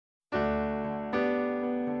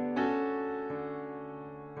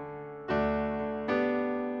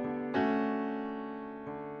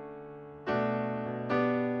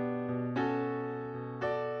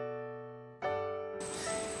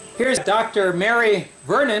Here's Dr. Mary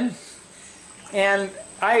Vernon, and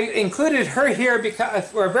I included her here because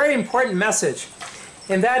for a very important message,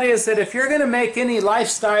 and that is that if you're going to make any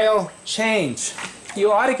lifestyle change,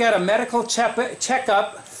 you ought to get a medical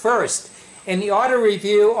checkup first, and you ought to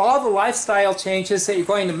review all the lifestyle changes that you're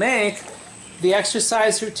going to make, the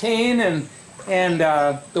exercise routine and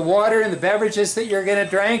the water and the beverages that you're going to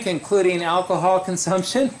drink, including alcohol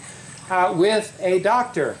consumption, with a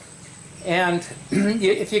doctor. And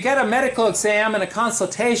if you get a medical exam and a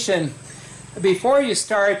consultation before you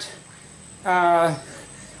start a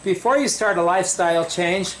lifestyle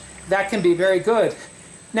change, that can be very good.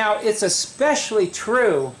 Now, it's especially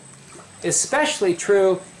true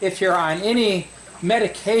if you're on any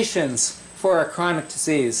medications for a chronic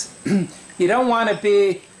disease. You don't want to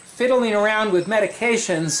be fiddling around with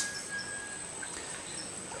medications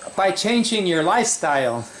by changing your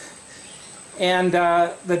lifestyle. And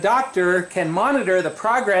the doctor can monitor the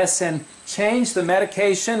progress and change the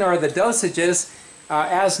medication or the dosages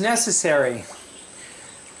as necessary.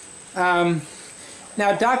 Now,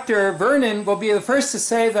 Dr. Vernon will be the first to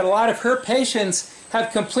say that a lot of her patients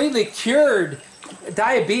have completely cured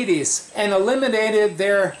diabetes and eliminated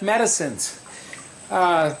their medicines.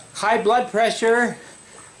 High blood pressure,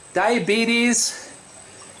 diabetes,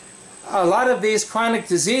 a lot of these chronic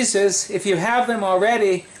diseases, if you have them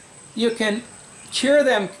already, you can cure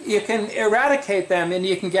them, you can eradicate them, and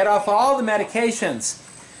you can get off all the medications.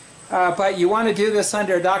 But you want to do this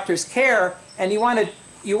under a doctor's care, and you want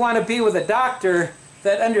to be with a doctor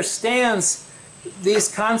that understands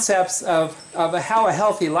these concepts of how a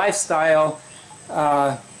healthy lifestyle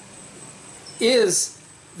is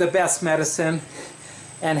the best medicine,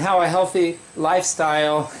 and how a healthy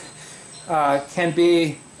lifestyle can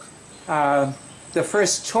be the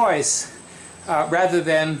first choice rather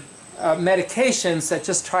than medications that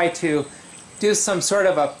just try to do some sort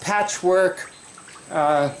of a patchwork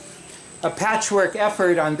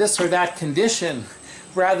effort on this or that condition,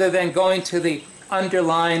 rather than going to the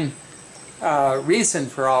underlying reason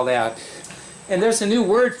for all that. And there's a new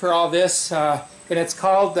word for all this, and it's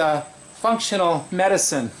called functional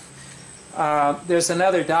medicine. There's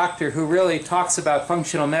another doctor who really talks about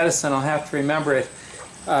functional medicine. I'll have to remember it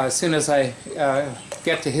as soon as I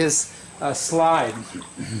get to his slide.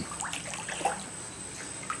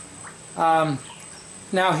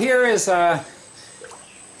 Now here's the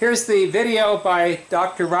video by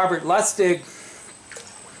Dr. Robert Lustig,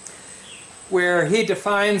 where he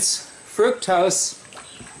defines fructose,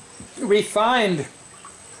 refined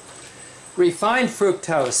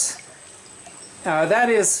fructose. That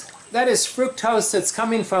is fructose that's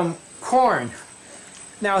coming from corn.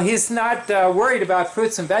 Now, he's not worried about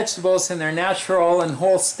fruits and vegetables in their natural and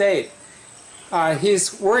whole state.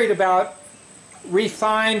 He's worried about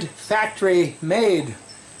refined, factory-made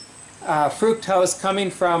fructose coming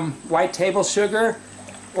from white table sugar,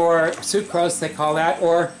 or sucrose they call that,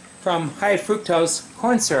 or from high fructose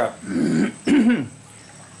corn syrup.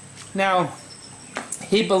 Now,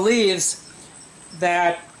 he believes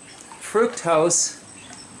that fructose,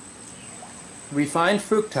 refined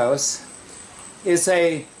fructose, is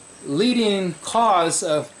a leading cause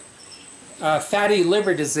of fatty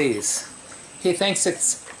liver disease. He thinks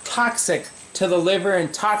it's toxic to the liver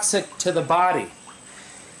and toxic to the body.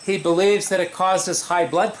 He believes that it causes high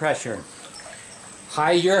blood pressure,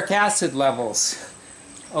 high uric acid levels,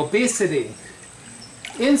 obesity,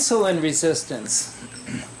 insulin resistance,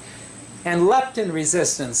 and leptin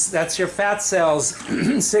resistance. That's your fat cells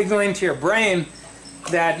signaling to your brain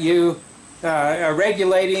that you are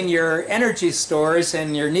regulating your energy stores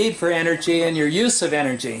and your need for energy and your use of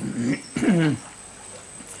energy.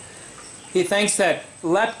 He thinks that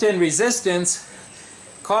leptin resistance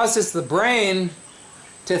causes the brain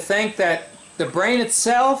to think that the brain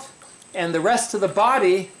itself and the rest of the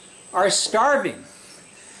body are starving,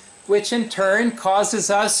 which in turn causes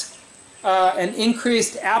us an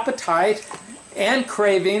increased appetite and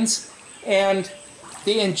cravings and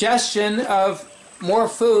the ingestion of more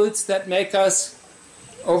foods that make us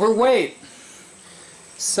overweight.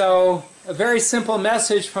 So a very simple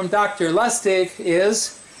message from Dr. Lustig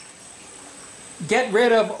is get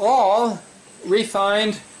rid of all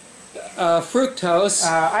refined fructose.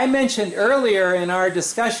 I mentioned earlier in our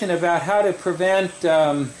discussion about how to prevent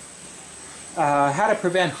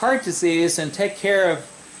heart disease and take care of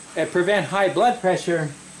prevent high blood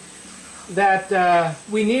pressure, that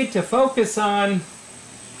we need to focus on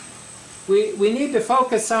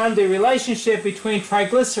the relationship between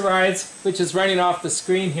triglycerides, which is running off the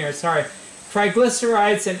screen here, sorry,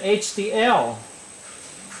 triglycerides and HDL.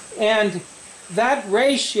 And that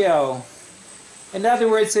ratio In other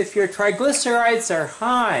words, if your triglycerides are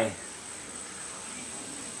high,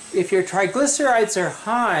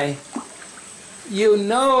 you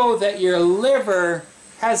know that your liver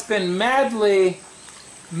has been madly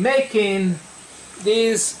making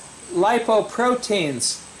these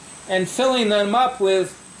lipoproteins and filling them up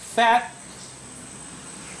with fat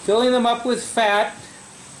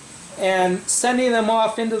and sending them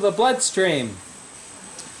off into the bloodstream,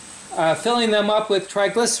 filling them up with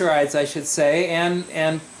triglycerides, I should say,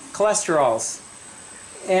 and cholesterols.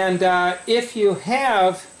 And if you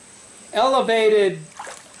have elevated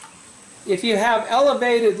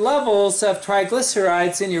levels of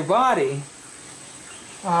triglycerides in your body,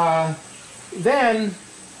 then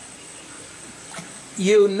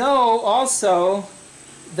you know also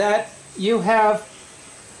that you have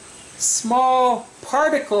small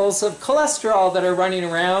particles of cholesterol that are running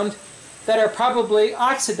around that are probably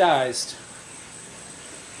oxidized.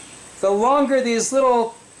 The longer these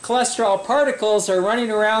little cholesterol particles are running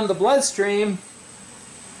around the bloodstream,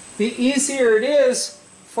 the easier it is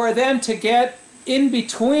for them to get in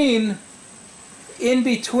between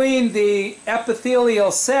the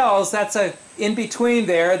epithelial cells. That's in between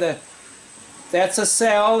there. That's a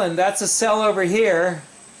cell, and that's a cell over here.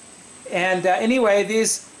 And anyway,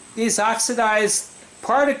 these oxidized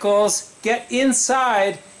particles get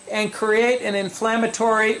inside and create an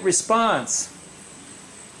inflammatory response.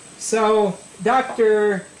 So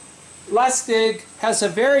Dr. Lustig has a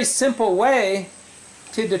very simple way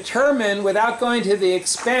to determine, without going to the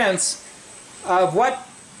expense of what,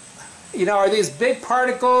 are these big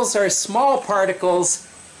particles or small particles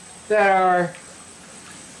that are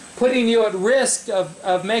putting you at risk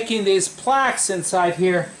of making these plaques inside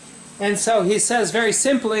here. And so he says very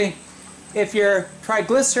simply, if your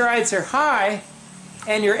triglycerides are high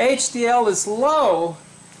and your HDL is low,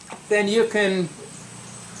 then you can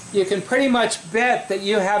pretty much bet that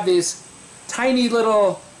you have these tiny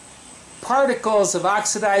little particles of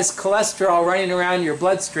oxidized cholesterol running around your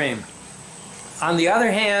bloodstream. On the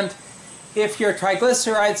other hand, if your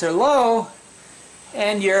triglycerides are low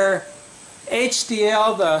and your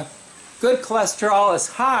HDL, the good cholesterol, is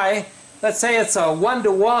high, let's say it's a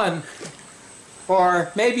 1-to-1,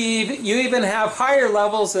 or maybe you even have higher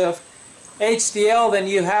levels of HDL than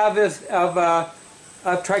you have of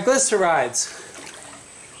triglycerides.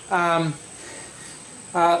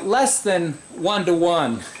 Less than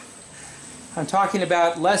 1-to-1. I'm talking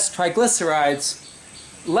about less triglycerides,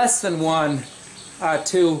 less than 1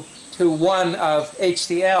 to 1 of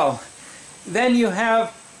HDL. Then you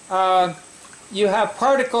have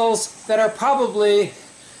particles that are probably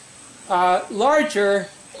larger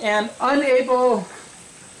and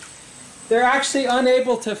they're actually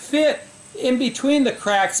unable to fit in between the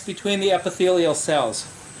cracks between the epithelial cells.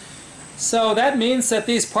 So that means that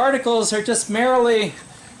these particles are just merely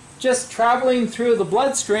traveling through the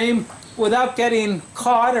bloodstream without getting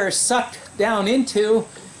caught or sucked down into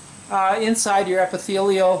inside your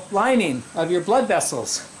epithelial lining of your blood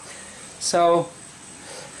vessels. So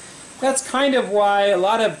that's kind of why a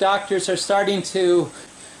lot of doctors are starting to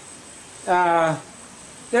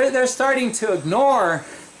they're starting to ignore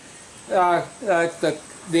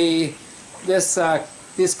these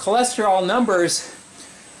cholesterol numbers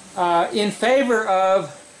in favor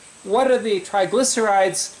of what are the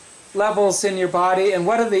triglycerides levels in your body and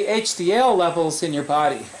what are the HDL levels in your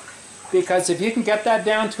body. Because if you can get that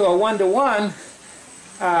down to a 1-to-1,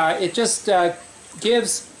 it just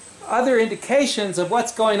gives other indications of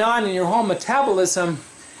what's going on in your whole metabolism.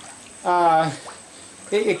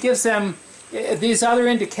 It gives them, these other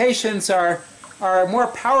indications are more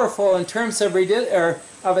powerful in terms of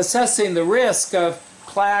assessing the risk of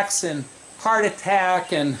plaques and heart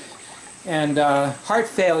attack and heart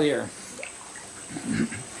failure.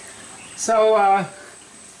 So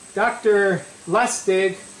Dr.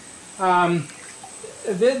 Lustig,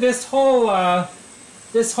 this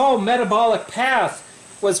whole metabolic path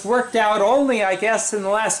was worked out only, I guess, in the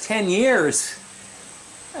last 10 years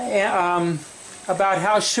about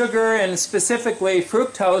how sugar, and specifically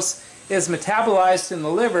fructose, is metabolized in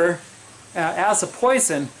the liver as a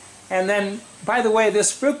poison. And then, by the way,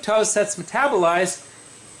 this fructose that's metabolized,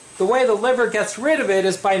 the way the liver gets rid of it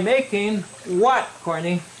is by making what,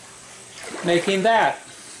 Courtney? Making that.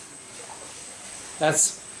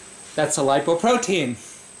 That's a lipoprotein.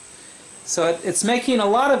 So it's making a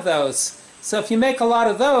lot of those. So if you make a lot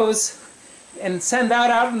of those and send that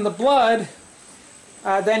out in the blood,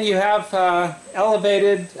 then you have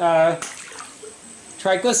elevated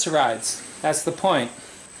triglycerides. That's the point.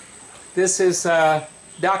 This is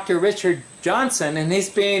Dr. Richard Johnson, and he's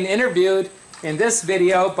being interviewed in this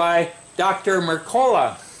video by Dr.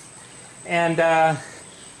 Mercola. And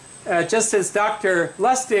just as Dr.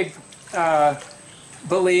 Lustig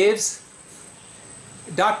believes,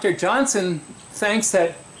 Dr. Johnson thinks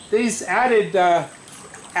that these added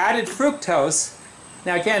fructose,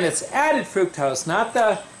 now again it's added fructose, not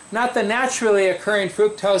the naturally occurring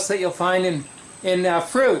fructose that you'll find in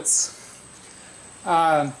fruits.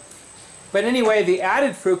 But anyway, the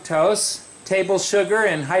added fructose, table sugar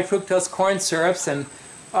and high fructose corn syrups and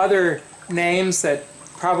other names that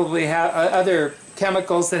probably have other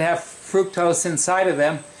chemicals that have fructose inside of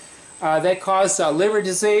them, they cause liver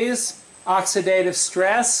disease, oxidative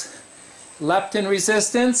stress, leptin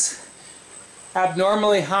resistance,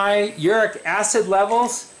 abnormally high uric acid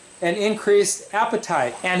levels, and increased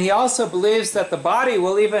appetite. And he also believes that the body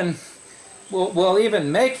will even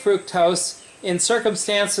make fructose in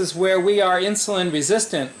circumstances where we are insulin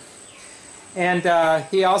resistant. And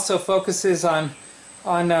he also focuses on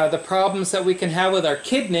the problems that we can have with our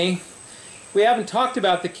kidney. We haven't talked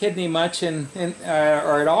about the kidney much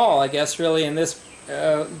or at all, I guess, really, in this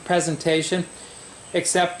presentation,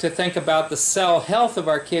 except to think about the cell health of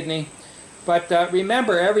our kidney. But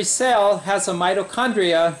remember, every cell has a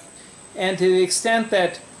mitochondria, and to the extent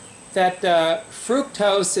that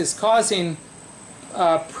fructose is causing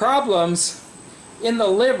problems in the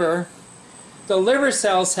liver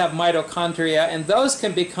cells have mitochondria, and those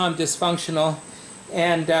can become dysfunctional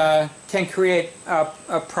and can create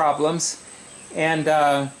problems. And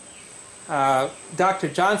Dr.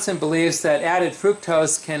 Johnson believes that added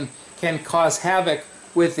fructose can cause havoc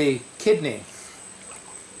with the kidney.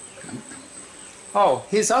 Oh,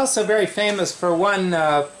 he's also very famous for one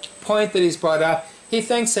point that he's brought up. He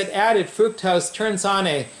thinks that added fructose turns on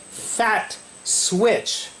a fat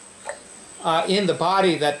switch in the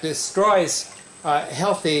body that destroys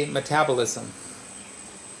healthy metabolism.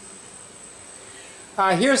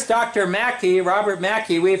 Here's Dr. Mackey, Robert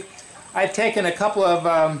Mackey. I've taken a couple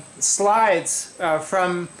of slides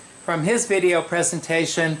from his video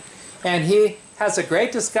presentation, and he has a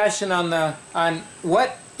great discussion on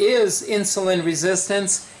what is insulin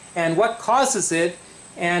resistance and what causes it,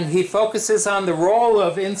 and he focuses on the role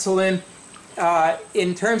of insulin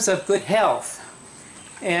in terms of good health.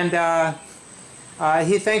 And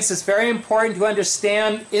he thinks it's very important to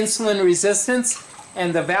understand insulin resistance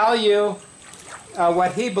and the value,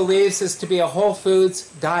 what he believes is to be a whole foods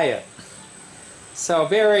diet. So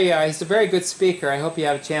he's a very good speaker. I hope you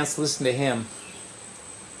have a chance to listen to him.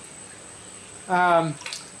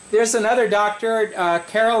 There's another doctor,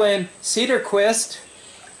 Carolyn Cedarquist,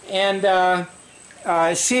 and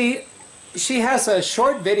she has a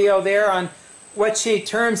short video there on what she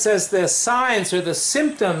terms as the signs or the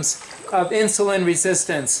symptoms of insulin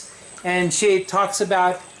resistance. And she talks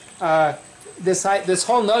about this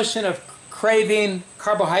whole notion of craving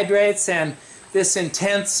carbohydrates and this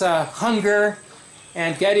intense hunger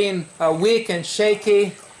and getting weak and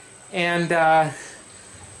shaky. And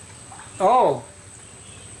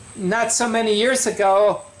not so many years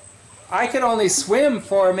ago, I could only swim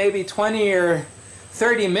for maybe 20 or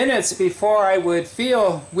 30 minutes before I would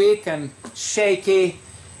feel weak and shaky,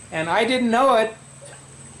 and I didn't know it.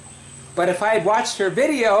 But if I had watched her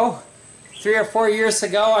video 3 or 4 years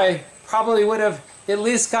ago, I probably would have at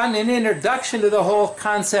least gotten an introduction to the whole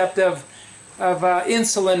concept of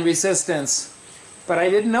insulin resistance. But I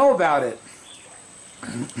didn't know about it.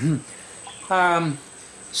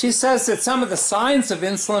 She says that some of the signs of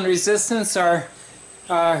insulin resistance are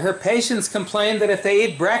her patients complain that if they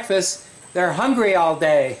eat breakfast, they're hungry all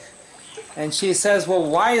day. And she says, well,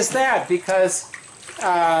 why is that? Because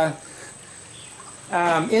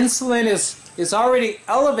insulin is already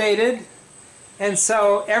elevated, and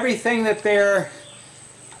so everything that they're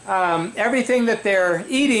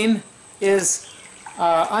eating is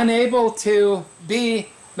unable to be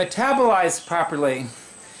metabolized properly.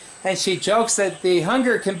 And she jokes that the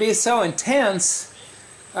hunger can be so intense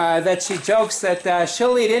that she jokes that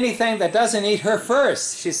she'll eat anything that doesn't eat her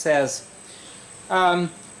first, she says.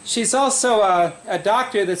 She's also a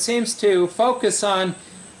doctor that seems to focus on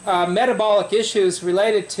metabolic issues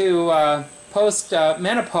related to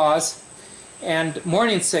post-menopause and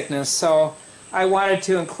morning sickness. So I wanted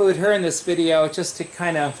to include her in this video just to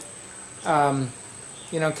kind of,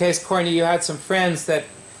 in case, Courtney, you had some friends that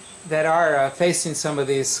are facing some of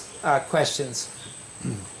these questions.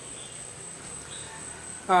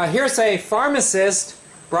 Here's a pharmacist,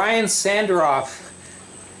 Brian Sanderoff.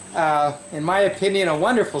 In my opinion, a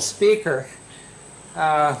wonderful speaker.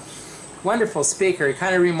 Wonderful speaker. He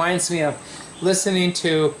kind of reminds me of listening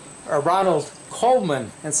to Ronald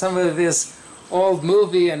Colman and some of his old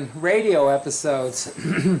movie and radio episodes.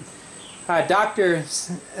 Dr.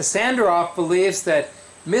 Sanderoff believes that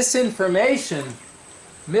misinformation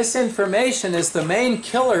is the main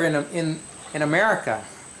killer in America.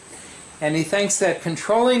 And he thinks that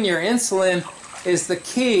controlling your insulin is the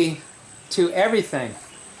key to everything.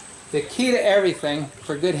 The key to everything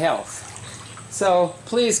for good health. So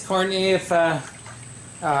please, Courtney, if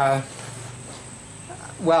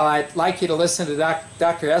well, I'd like you to listen to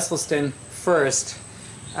Dr. Esselstyn first,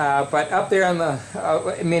 but up there on the,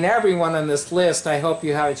 I mean, everyone on this list, I hope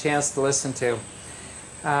you have a chance to listen to.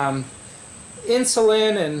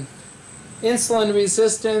 Insulin and insulin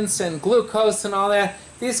resistance and glucose and all that,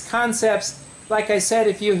 these concepts, like I said,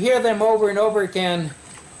 if you hear them over and over again,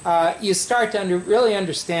 you start to really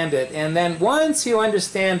understand it. And then once you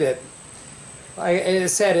understand it, like I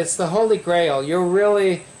said, it's the Holy Grail. You'll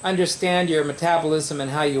really understand your metabolism and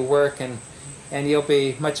how you work, and you'll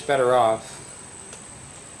be much better off.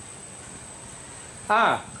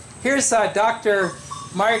 Here's Dr.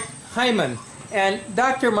 Mark Hyman. And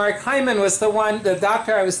Dr. Mark Hyman was the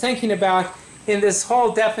doctor I was thinking about in this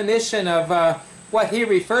whole definition of what he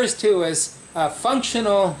refers to as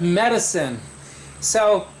functional medicine.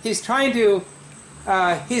 So he's trying to,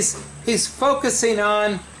 he's focusing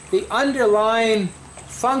on the underlying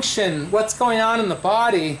function, what's going on in the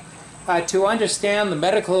body, to understand the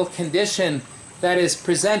medical condition that is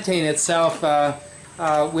presenting itself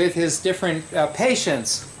with his different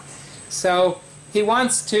patients. So he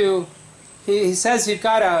wants to, he says you've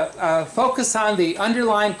got to focus on the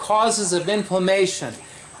underlying causes of inflammation.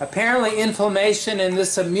 Apparently inflammation and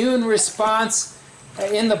this immune response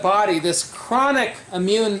in the body, this chronic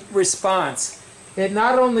immune response, it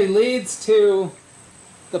not only leads to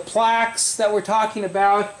the plaques that we're talking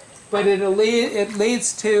about, but it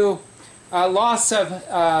leads to loss of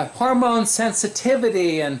hormone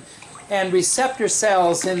sensitivity and receptor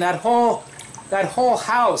cells in that whole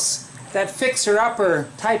house, that fixer-upper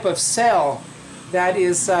type of cell that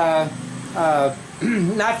is not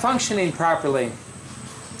functioning properly.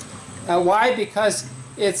 Why? Because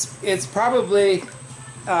it's probably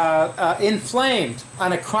inflamed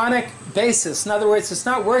on a chronic basis. In other words, it's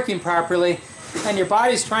not working properly, and your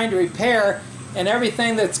body's trying to repair, and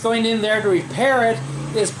everything that's going in there to repair it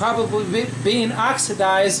is probably being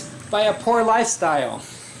oxidized by a poor lifestyle.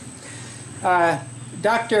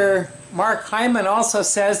 Dr. Mark Hyman also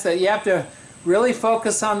says that you have to really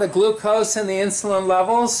focus on the glucose and the insulin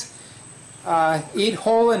levels, eat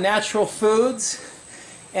whole and natural foods,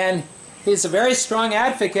 and he's a very strong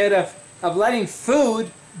advocate of letting food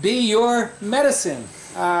be your medicine.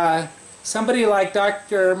 Somebody like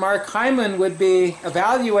Dr. Mark Hyman would be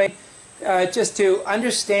evaluating just to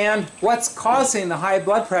understand what's causing the high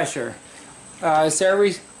blood pressure. Are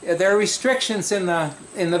there restrictions in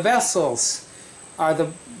the vessels? Are the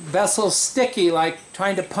vessels sticky, like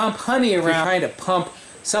trying to pump honey around? Trying to pump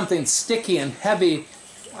something sticky and heavy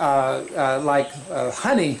like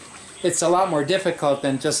honey, it's a lot more difficult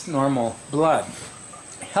than just normal blood.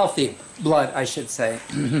 Healthy blood, I should say.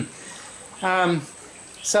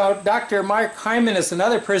 So Dr. Mark Hyman is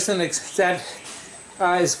another person that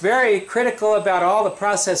is very critical about all the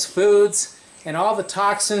processed foods and all the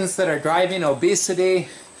toxins that are driving obesity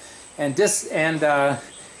and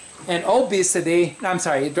obesity. I'm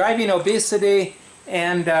sorry, driving obesity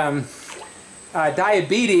and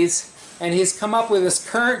diabetes. And he's come up with this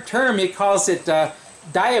current term. He calls it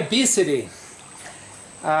diabesity.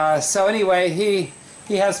 So anyway, he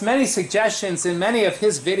has many suggestions in many of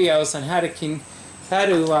his videos on how to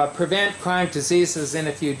prevent chronic diseases, and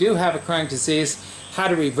if you do have a chronic disease, how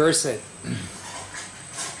to reverse it.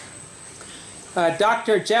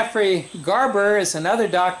 Dr. Jeffrey Garber is another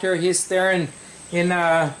doctor. He's there in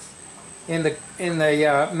the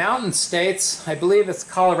mountain states, I believe it's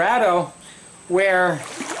Colorado, where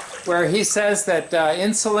he says that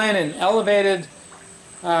insulin and elevated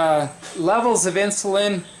levels of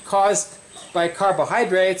insulin caused by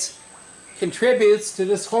carbohydrates contributes to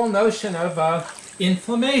this whole notion of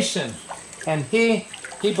inflammation. And he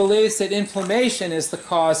believes that inflammation is the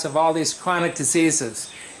cause of all these chronic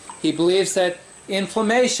diseases. He believes that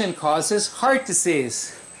inflammation causes heart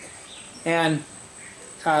disease. And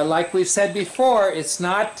like we've said before, it's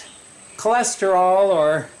not cholesterol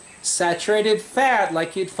or saturated fat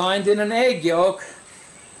like you'd find in an egg yolk,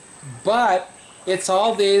 but it's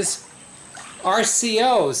all these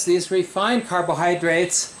RCOs, these refined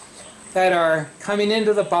carbohydrates that are coming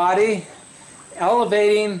into the body,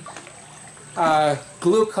 elevating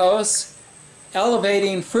glucose,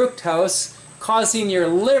 elevating fructose, causing your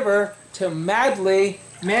liver to madly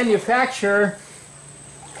manufacture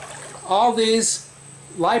all these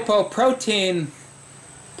lipoprotein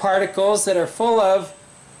particles that are full of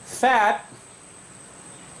fat,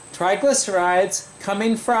 triglycerides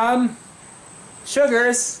coming from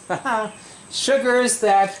sugars, sugars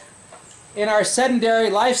that in our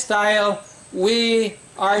sedentary lifestyle we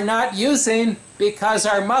are not using because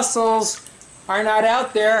our muscles are not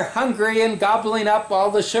out there hungry and gobbling up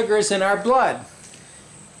all the sugars in our blood.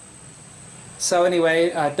 So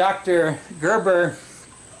anyway, Dr. Gerber,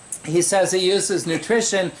 he says he uses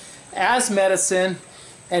nutrition as medicine,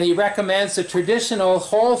 and he recommends a traditional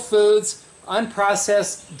whole foods,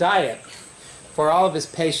 unprocessed diet for all of his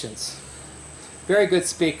patients. Very good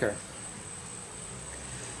speaker.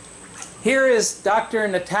 Here is Dr.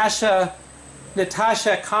 Natasha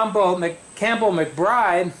Campbell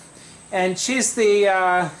McBride, and she's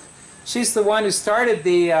the one who started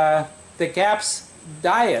the GAPS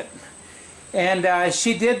diet, and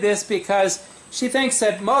she did this because she thinks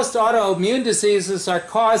that most autoimmune diseases are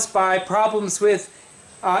caused by problems with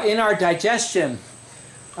in our digestion,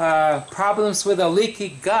 problems with a leaky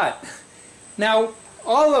gut. Now,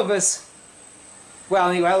 all of us, well,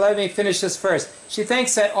 anyway, let me finish this first. She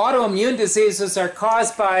thinks that autoimmune diseases are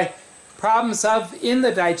caused by problems in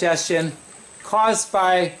the digestion, caused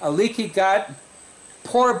by a leaky gut,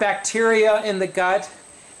 poor bacteria in the gut,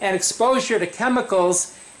 and exposure to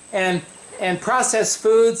chemicals and processed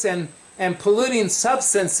foods and polluting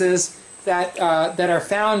substances that are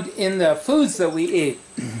found in the foods that we eat.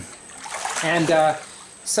 And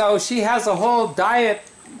so she has a whole diet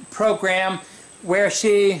program where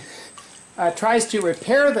she tries to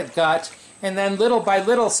repair the gut, and then little by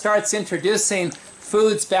little starts introducing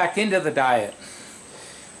foods back into the diet.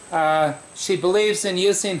 She believes in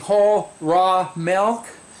using whole raw milk,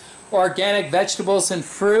 organic vegetables and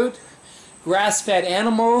fruit, grass-fed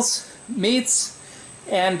animals, meats,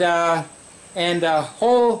 and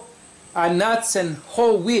whole nuts and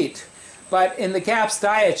whole wheat. But in the GAPS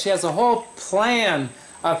diet, she has a whole plan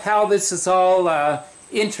of how this is all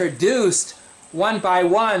introduced one by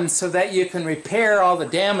one so that you can repair all the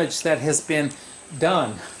damage that has been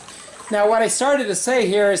done. Now, what I started to say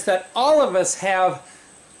here is that all of us have,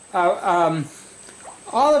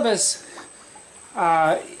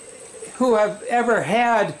 who have ever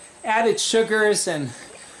had added sugars and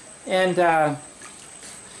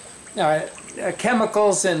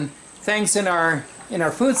chemicals and things in our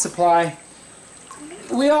food supply,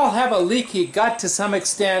 we all have a leaky gut to some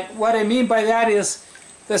extent. What I mean by that is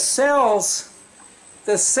the cells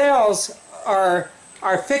are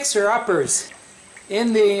fixer-uppers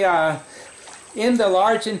in the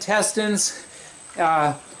large intestines.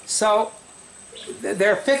 So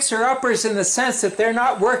they're fixer-uppers in the sense that they're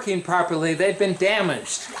not working properly. They've been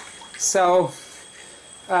damaged. So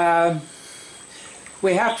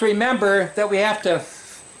we have to remember that we have to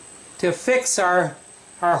fix our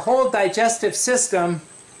whole digestive system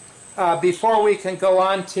before we can go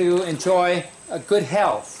on to enjoy a good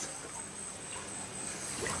health.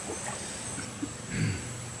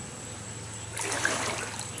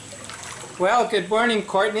 Well, good morning,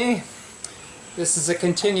 Courtney. This is a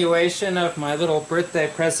continuation of my little birthday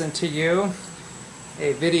present to you,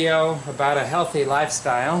 a video about a healthy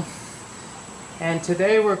lifestyle. And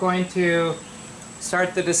today we're going to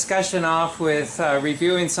start the discussion off with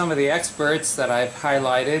reviewing some of the experts that I've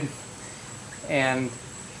highlighted, and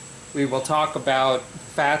we will talk about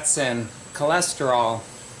fats and cholesterol.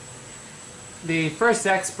 The first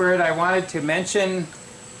expert I wanted to mention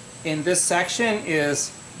in this section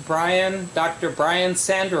is Dr. Brian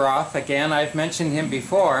Sandaroff. Again, I've mentioned him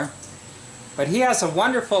before, but he has a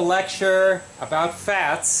wonderful lecture about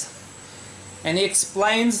fats, and he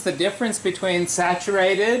explains the difference between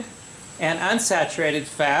saturated and unsaturated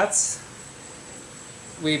fats.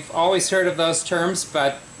 We've always heard of those terms,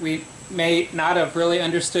 but we may not have really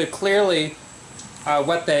understood clearly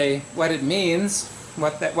what it means,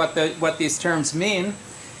 what these terms mean,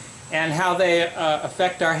 and how they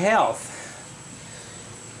affect our health.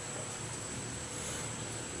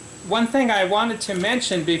 One thing I wanted to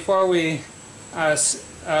mention before we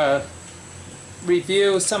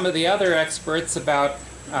review some of the other experts about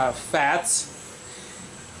fats,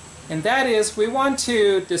 and that is we want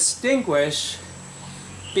to distinguish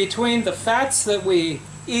between the fats that we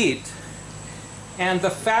eat and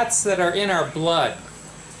the fats that are in our blood.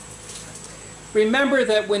 Remember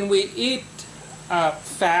that when we eat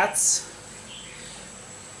fats,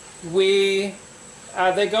 they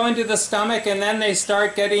go into the stomach and then they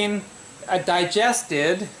start getting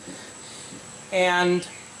digested, and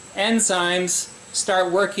enzymes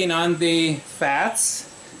start working on the fats,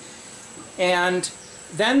 and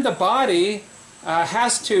then the body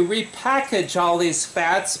has to repackage all these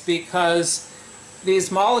fats because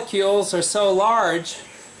these molecules are so large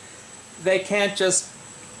they can't just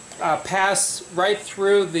pass right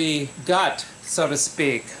through the gut, so to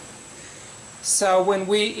speak. So when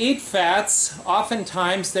we eat fats,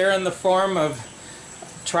 oftentimes they're in the form of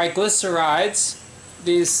triglycerides,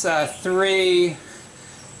 these three-chain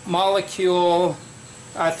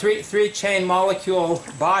molecule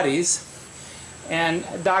bodies. And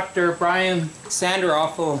Dr. Brian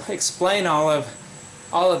Sanderoff will explain all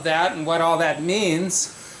of that and what all that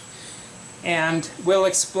means. And we'll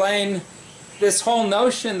explain this whole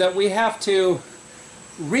notion that we have to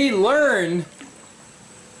relearn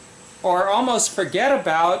or almost forget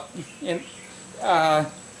about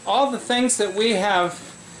all the things that we have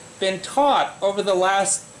been taught over the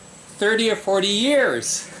last 30 or 40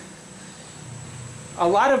 years. A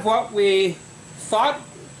lot of what we thought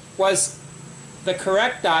was the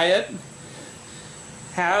correct diet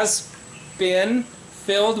has been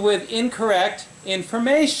filled with incorrect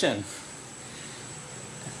information.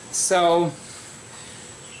 So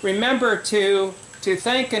remember to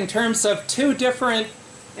think in terms of two different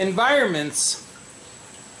environments.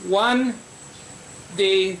 One,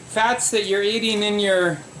 the fats that you're eating in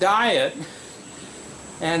your diet,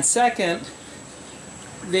 and second,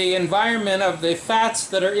 the environment of the fats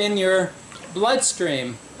that are in your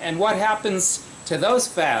bloodstream and what happens to those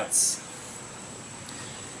fats.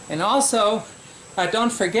 And also,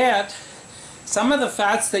 don't forget, some of the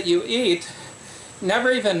fats that you eat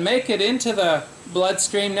never even make it into the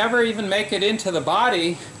bloodstream, never even make it into the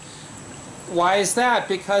body. Why is that?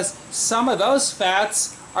 Because some of those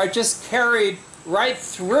fats are just carried right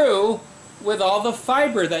through with all the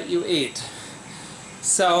fiber that you eat.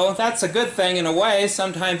 So that's a good thing in a way.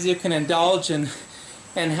 Sometimes you can indulge and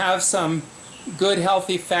have some good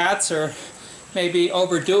healthy fats, or maybe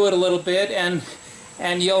overdo it a little bit,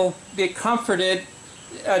 and you'll be comforted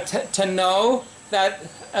to know that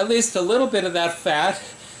at least a little bit of that fat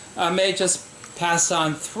may just pass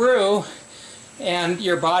on through, and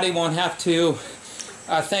your body won't have to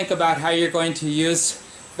think about how you're going to use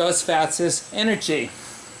those fats as energy.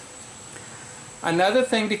 Another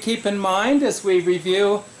thing to keep in mind as we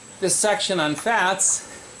review this section on fats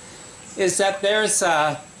is that there's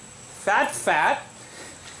fat,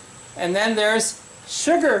 and then there's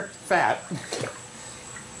sugar fat.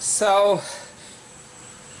 So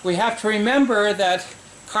we have to remember that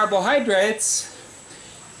carbohydrates,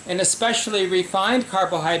 and especially refined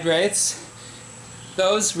carbohydrates,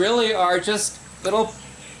 those really are just little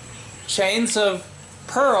chains of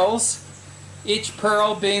pearls, each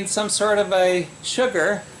pearl being some sort of a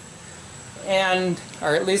sugar,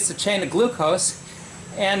 or at least a chain of glucose.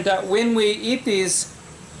 And when we eat these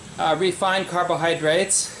refined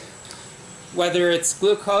carbohydrates, whether it's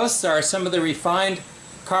glucose or some of the refined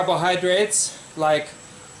carbohydrates like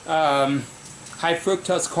high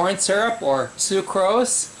fructose corn syrup or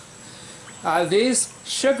sucrose, these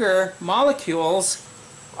sugar molecules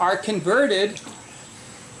are converted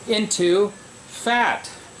into fat.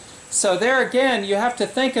 So there again, you have to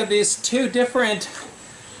think of these two different,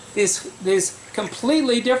 these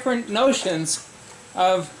completely different notions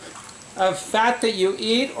of fat that you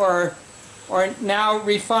eat, or now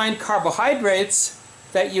refined carbohydrates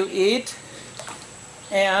that you eat,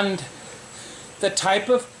 and the type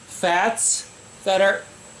of fats that are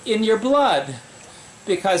in your blood.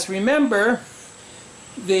 Because remember,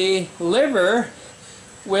 the liver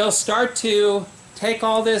will start to take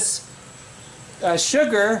all this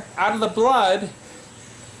sugar out of the blood,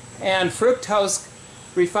 and fructose,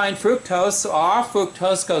 refined fructose, or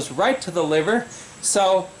fructose, goes right to the liver.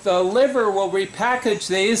 So the liver will repackage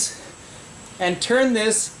these and turn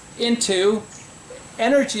this into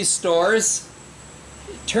energy stores,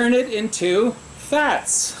 turn it into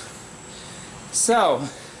fats. So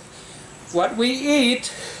what we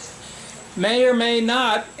eat may or may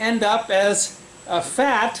not end up as a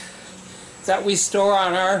fat that we store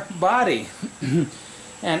on our body.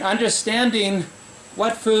 And understanding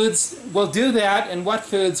what foods will do that and what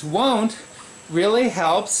foods won't really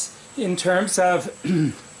helps in terms of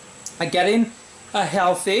getting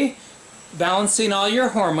healthy, balancing all your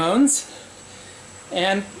hormones,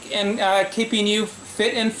 and keeping you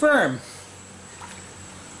fit and firm.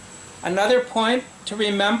 Another point to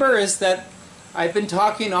remember is that I've been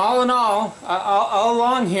talking all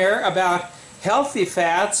along here about healthy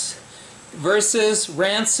fats versus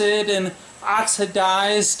rancid and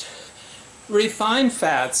oxidized refined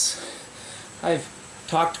fats. I've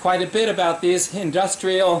talked quite a bit about these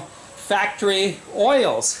industrial factory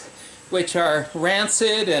oils, which are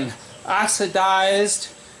rancid and oxidized,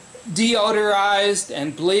 deodorized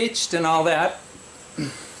and bleached and all that.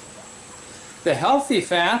 The healthy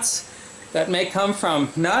fats that may come from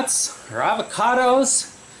nuts or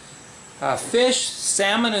avocados, fish,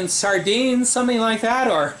 salmon, and sardines, something like that,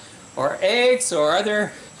 or eggs or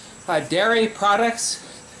other dairy products.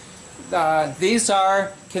 These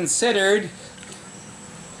are considered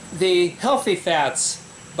the healthy fats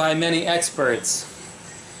by many experts.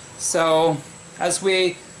 So as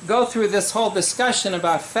we go through this whole discussion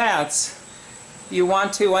about fats, you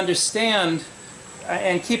want to understand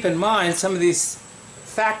and keep in mind some of these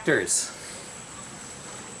factors.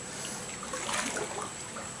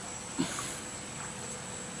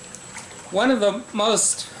 One of the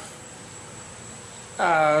most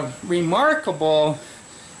remarkable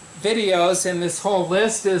videos in this whole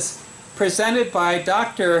list is presented by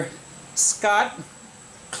Dr. Scott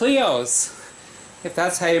Cleos, if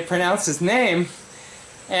that's how you pronounce his name.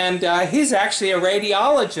 And he's actually a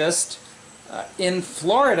radiologist in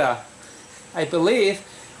Florida, I believe.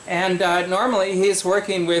 And normally he's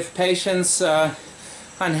working with patients on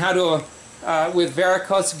how to, with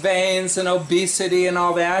varicose veins and obesity and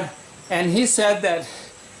all that. And he said that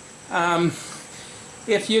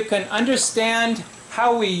if you can understand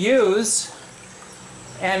how we use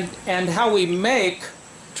and how we make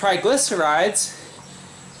triglycerides,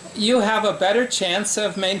 you have a better chance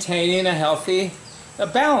of maintaining a healthy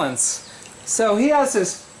balance. So he has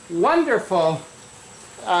this wonderful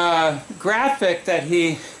graphic that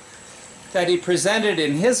he presented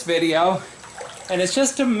in his video, and it's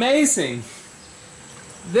just amazing.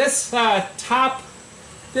 This top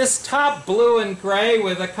blue and gray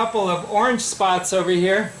with a couple of orange spots over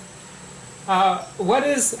here, what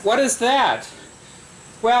is that?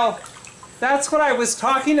 Well, that's what I was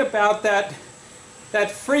talking about, that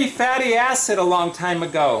free fatty acid a long time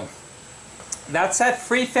ago. That's that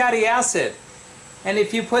free fatty acid. And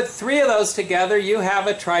if you put 3 of those together, you have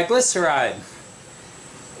a triglyceride.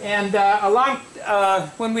 And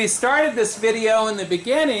when we started this video in the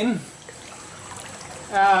beginning,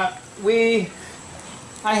 I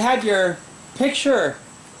had your picture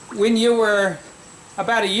when you were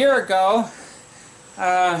about a year ago,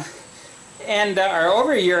 or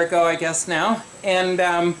over a year ago, I guess now,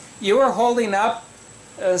 and you were holding up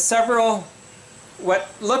several, what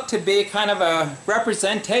looked to be kind of a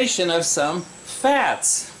representation of some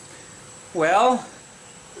fats. Well,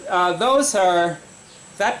 those are,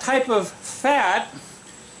 that type of fat,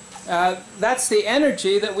 that's the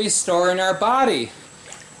energy that we store in our body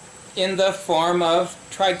in the form of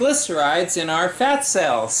triglycerides in our fat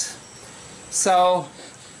cells. So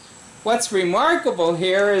what's remarkable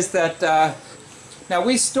here is that now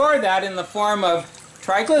we store that in the form of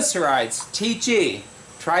triglycerides, TG.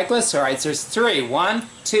 Triglycerides, there's 3. 1,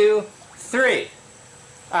 2, 3.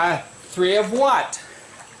 3 of what?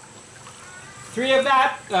 3 of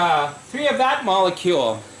that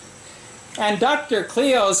molecule. And Dr.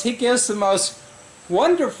 Cleos, he gives the most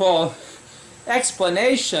wonderful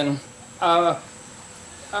explanation of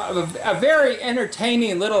a very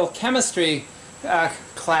entertaining little chemistry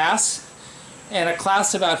class and a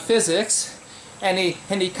class about physics, and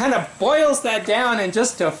he kind of boils that down in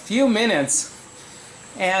just a few minutes.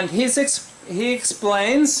 And he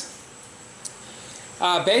explains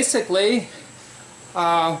basically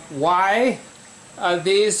why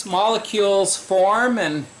these molecules form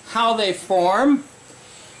and how they form.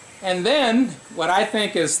 And then what I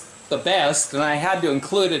think is the best, and I had to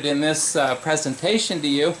include it in this presentation to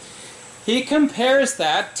you, he compares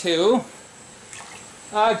that to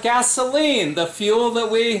gasoline, the fuel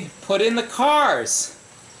that we put in the cars.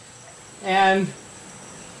 And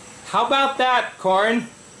how about that, Corn?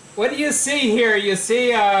 What do you see here? You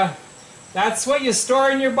see, that's what you store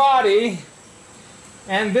in your body,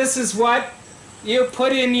 and this is what you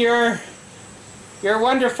put in your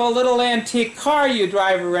wonderful little antique car you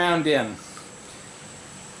drive around in.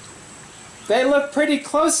 They look pretty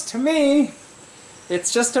close to me.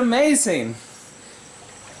 It's just amazing.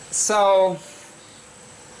 So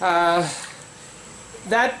that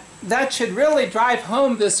should really drive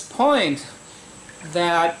home this point,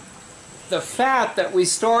 that the fat that we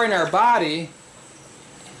store in our body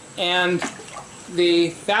and the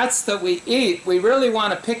fats that we eat, we really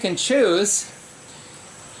want to pick and choose,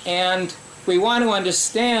 and we want to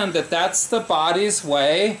understand that that's the body's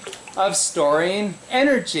way of storing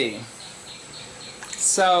energy.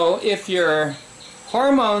 So if your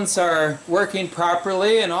hormones are working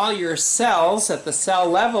properly and all your cells at the cell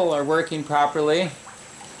level are working properly,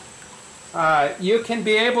 you can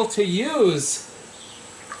be able to use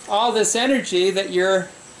all this energy that you're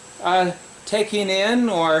taking in,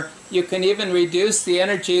 or you can even reduce the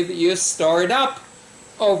energy that you've stored up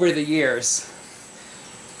over the years.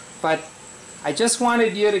 But I just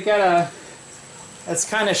wanted you to get it's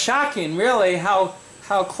kind of shocking really how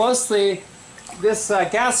closely this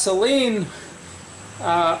gasoline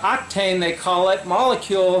octane, they call it,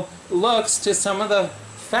 molecule looks to some of the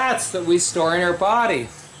fats that we store in our body.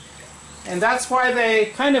 And that's why they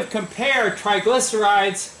kind of compare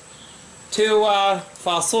triglycerides to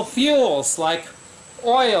fossil fuels like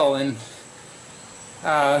oil and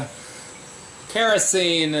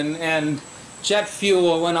kerosene and jet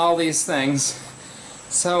fuel and all these things.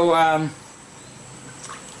 So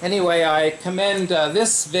anyway, I commend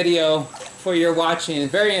this video for your watching.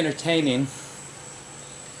 It's very entertaining.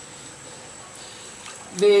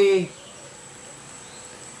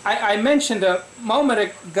 I mentioned a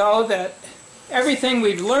moment ago that everything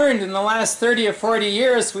we've learned in the last 30 or 40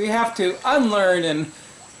 years, we have to unlearn and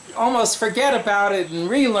almost forget about it and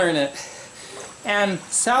relearn it. And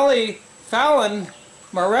Sally Fallon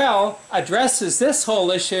Morell addresses this whole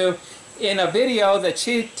issue in a video that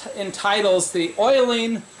she entitles The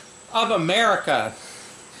Oiling of America.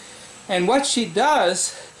 And what she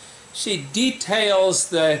does, she details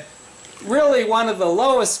the really one of the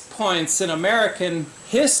lowest points in American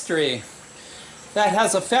history that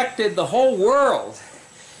has affected the whole world.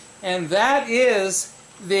 And that is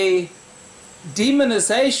the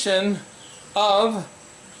demonization of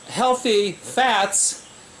healthy fats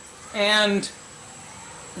and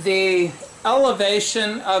the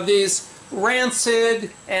elevation of these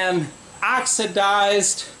rancid and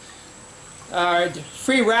oxidized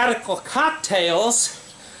free radical cocktails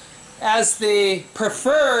as the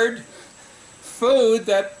preferred food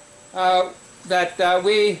that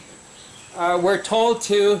we were told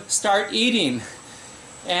to start eating.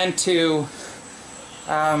 And to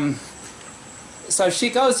so she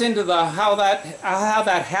goes into how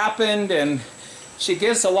that happened, and she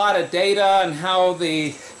gives a lot of data on how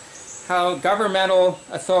governmental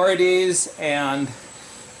authorities and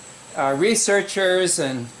researchers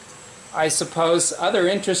and I suppose other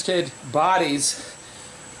interested bodies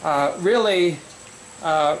really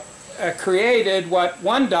created what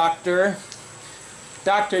one doctor,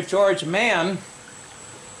 Dr. George Mann,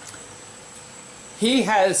 he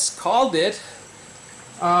has called it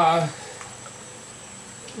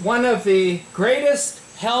one of the greatest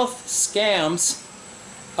health scams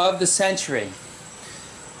of the century.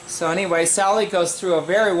 So anyway, Sally goes through a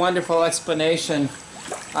very wonderful explanation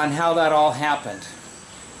on how that all happened.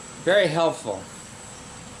 Very helpful.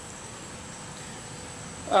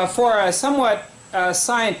 For a somewhat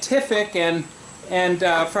scientific and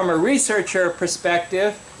from a researcher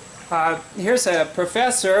perspective, here's a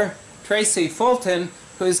professor, Tracy Fulton,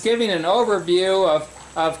 who's giving an overview of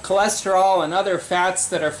cholesterol and other fats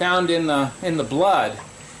that are found in the blood.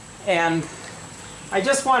 And I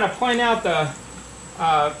just want to point out that,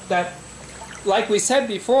 like we said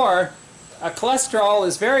before, cholesterol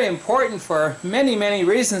is very important for many, many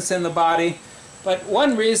reasons in the body. But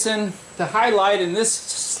one reason to highlight in this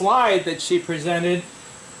slide that she presented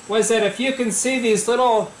was that if you can see these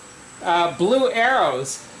little blue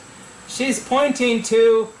arrows, she's pointing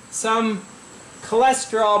to some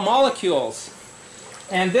cholesterol molecules.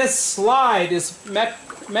 And this slide is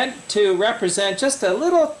meant to represent just a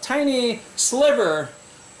little tiny sliver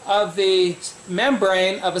of the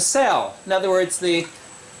membrane of a cell. In other words, the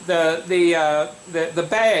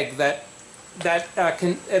bag that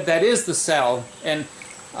is the cell, and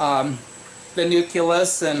the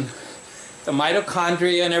nucleus and the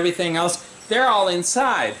mitochondria and everything else, they're all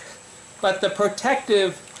inside. But the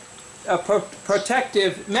protective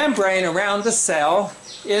membrane around the cell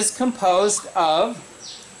is composed of,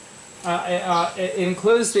 it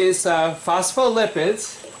includes these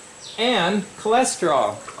phospholipids and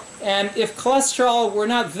cholesterol. And if cholesterol were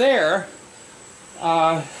not there,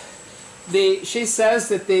 she says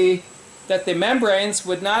that the membranes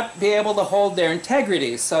would not be able to hold their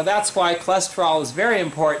integrity. So that's why cholesterol is very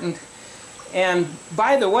important. And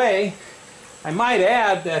by the way, I might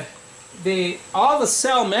add that all the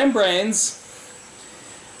cell membranes,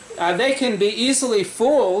 they can be easily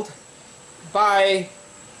fooled by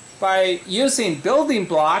using building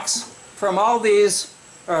blocks from all these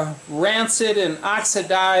rancid and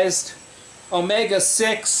oxidized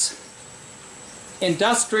omega-6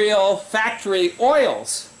 industrial factory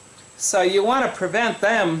oils. So you want to prevent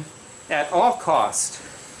them at all cost.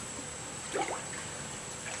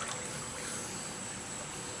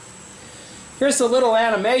 Here's a little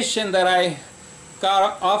animation that I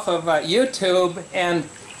got off of YouTube, and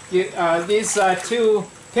these two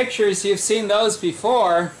pictures, you've seen those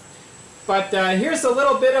before, but here's a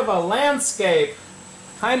little bit of a landscape,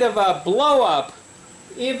 kind of a blow-up,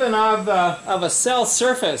 even of a cell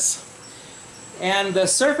surface. And the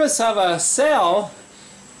surface of a cell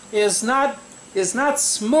is not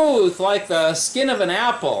smooth like the skin of an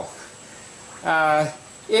apple.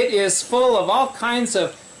 It is full of all kinds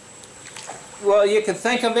of, well, you could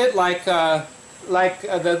think of it like the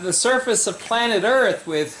surface of planet Earth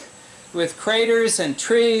with craters and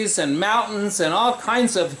trees and mountains and all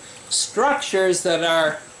kinds of structures that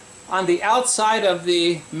are on the outside of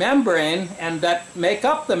the membrane and that make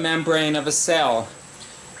up the membrane of a cell.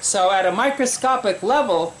 So at a microscopic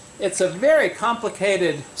level, it's a very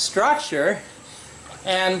complicated structure,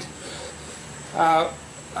 and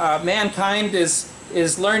mankind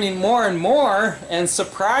is learning more and more and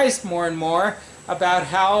surprised more and more about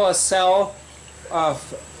how a cell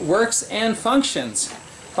works and functions.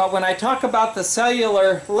 But when I talk about the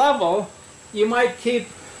cellular level, you might keep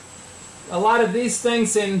a lot of these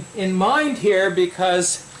things in mind here,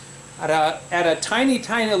 because at a tiny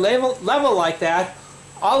level like that,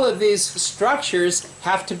 all of these structures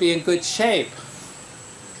have to be in good shape.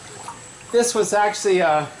 This was actually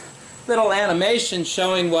a little animation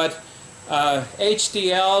showing what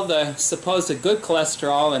HDL, the supposed good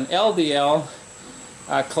cholesterol, and LDL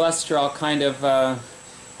cholesterol kind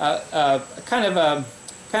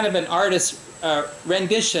of an artist's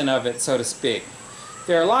rendition of it, so to speak.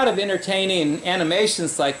 There are a lot of entertaining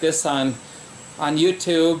animations like this on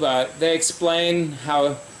YouTube. They explain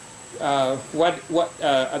how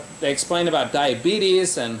they explain about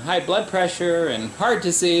diabetes and high blood pressure and heart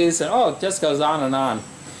disease, and it just goes on and on.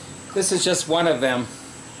 This is just one of them.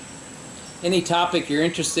 Any topic you're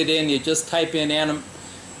interested in, you just type in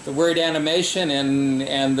the word animation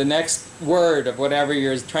and the next word of whatever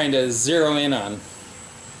you're trying to zero in on.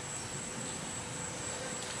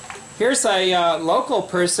 Here's a local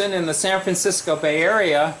person in the San Francisco Bay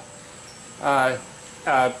Area,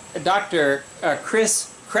 Dr. Chris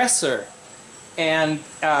Kresser, and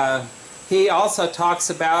he also talks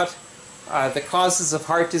about the causes of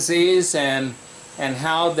heart disease and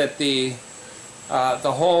how that the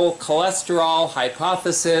whole cholesterol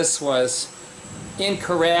hypothesis was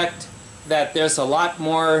incorrect, that there's a lot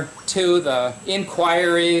more to the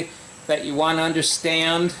inquiry that you want to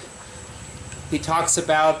understand. He talks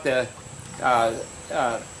about the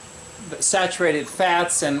saturated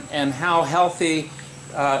fats and how healthy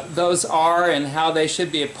those are, and how they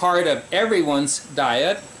should be a part of everyone's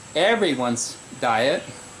diet,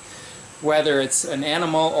 whether it's an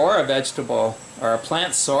animal or a vegetable or a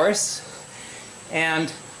plant source.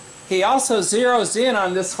 And he also zeroes in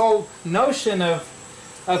on this whole notion of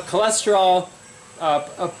cholesterol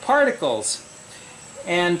particles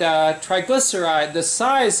and triglyceride, the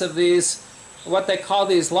size of these, what they call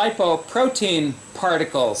these lipoprotein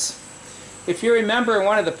particles. If you remember in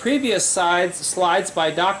one of the previous slides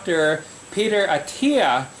by Dr. Peter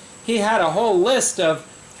Attia, he had a whole list of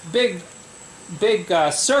big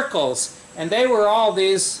circles, and they were all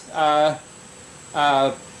these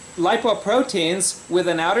lipoproteins with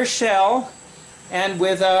an outer shell and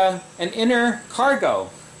with an inner cargo.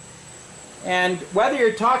 And whether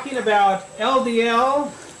you're talking about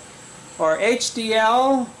LDL or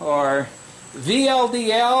HDL or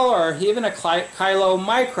VLDL or even a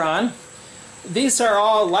chylomicron, these are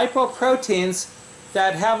all lipoproteins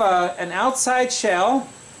that have an outside shell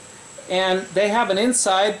and they have an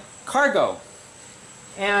inside cargo.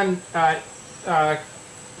 And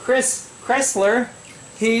Chris Kresser,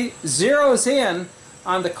 he zeroes in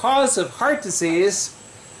on the cause of heart disease,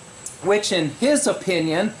 which in his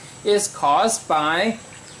opinion is caused by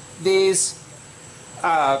these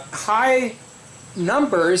high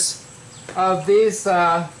numbers of these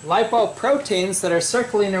lipoproteins that are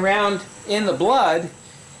circling around in the blood.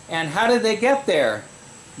 And how did they get there?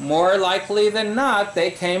 More likely than not,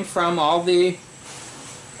 they came from all the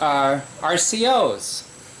RCOs.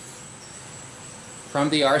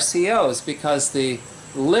 From the RCOs, because the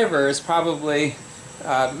liver is probably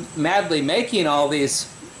madly making all these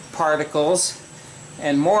particles,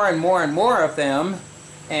 and more of them,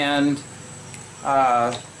 and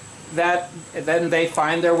then they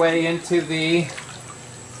find their way into the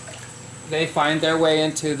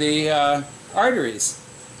arteries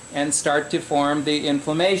and start to form the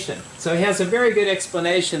inflammation. So he has a very good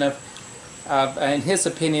explanation of in his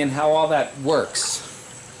opinion, how all that works.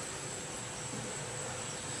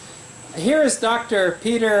 Here is Dr.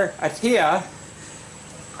 Peter Attia,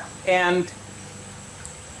 and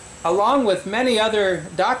along with many other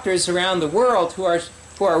doctors around the world who are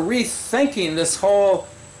rethinking this whole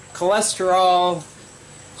cholesterol,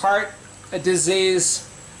 heart disease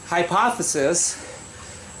hypothesis,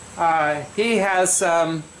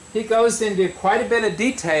 he goes into quite a bit of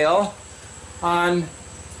detail on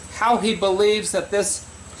how he believes that this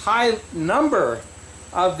high number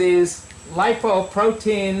of these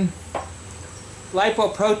lipoprotein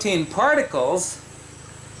particles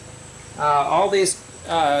all these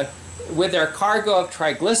with their cargo of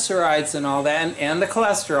triglycerides and all that, and the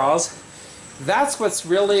cholesterols, that's what's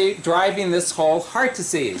really driving this whole heart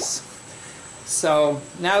disease. So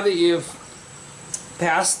now that you've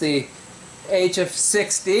passed the age of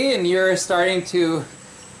 60 and you're starting to,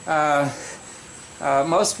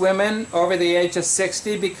 most women over the age of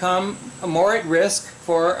 60 become more at risk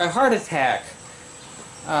for a heart attack.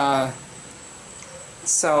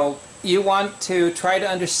 So you want to try to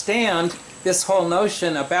understand this whole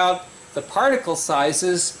notion about the particle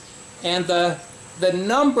sizes and the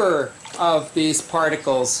number of these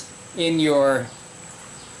particles in your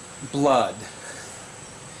blood.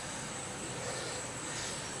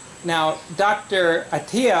 Now, Dr.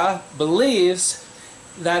 Attia believes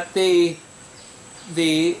that the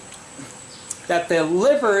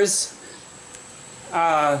livers,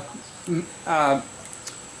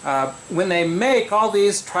 when they make all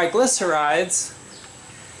these triglycerides,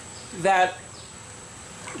 that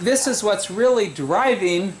this is what's really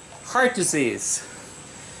driving heart disease,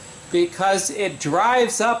 because it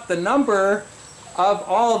drives up the number of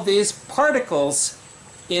all of these particles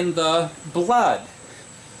in the blood.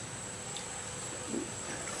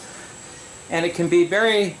 And it can be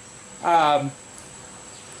very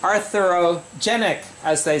arthrogenic,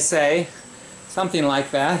 as they say, something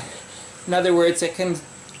like that. In other words, it can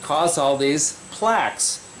cause all these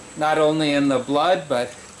plaques, not only in the blood,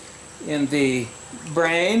 but in the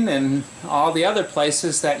brain and all the other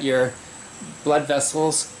places that your blood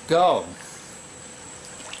vessels go.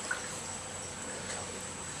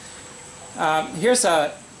 Here's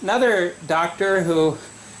another doctor who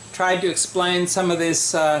tried to explain some of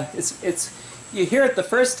this. You hear it the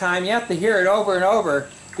first time, you have to hear it over and over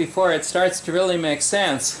before it starts to really make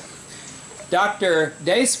sense. Dr.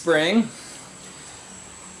 Dayspring,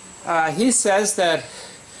 he says that,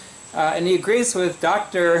 and he agrees with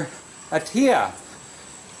Dr. Attia,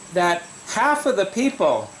 that half of the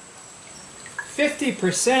people,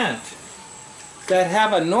 50%, that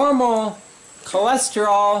have a normal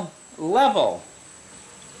cholesterol level,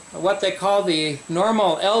 what they call the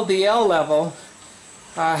normal LDL level,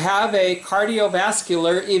 have a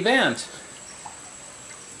cardiovascular event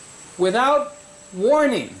without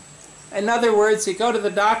warning. In other words, you go to the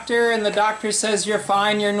doctor and the doctor says you're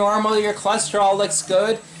fine, you're normal, your cholesterol looks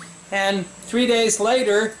good, and 3 days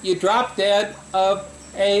later you drop dead of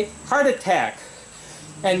a heart attack.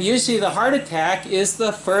 And usually the heart attack is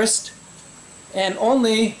the first and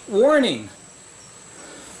only warning.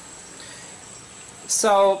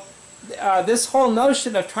 So this whole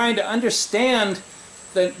notion of trying to understand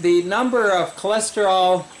the number of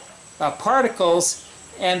cholesterol particles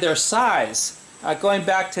and their size, going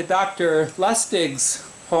back to Dr. Lustig's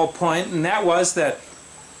whole point, and that was that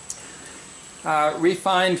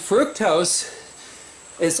refined fructose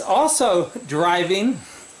is also driving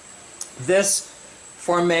this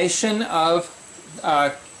formation of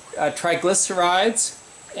triglycerides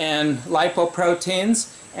and lipoproteins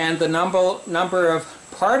and the number of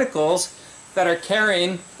particles that are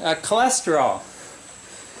carrying cholesterol.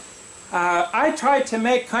 I tried to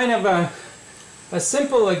make kind of a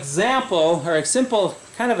simple example, or a simple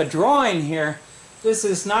kind of a drawing here. This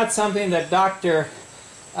is not something that Dr.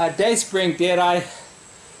 Dayspring did. I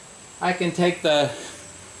can take the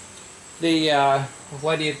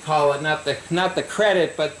what do you call it? Not the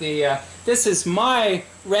credit, but this is my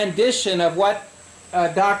rendition of what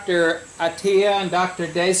Dr. Attia and Dr.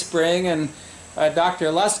 Dayspring and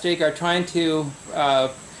Dr. Lustig are trying to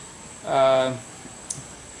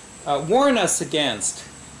warn us against.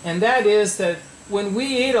 And that is that when we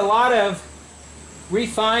eat a lot of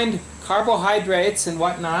refined carbohydrates and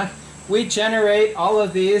whatnot, we generate all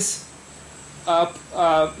of these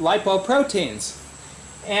lipoproteins.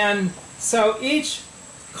 And so each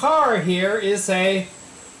car here is a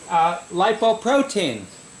lipoprotein.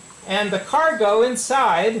 And the cargo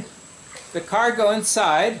inside,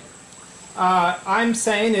 I'm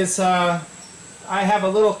saying is, I have a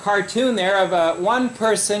little cartoon there of one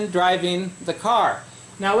person driving the car.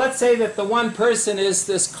 Now let's say that the one person is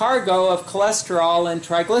this cargo of cholesterol and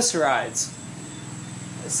triglycerides.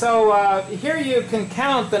 So here you can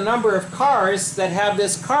count the number of cars that have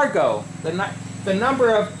this cargo, the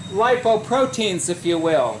number of lipoproteins, if you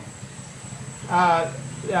will.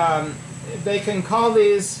 They can call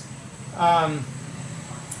these,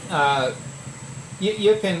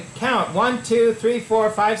 you can count 1, 2, 3, 4,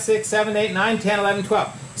 5, 6, 7, 8, 9, 10, 11,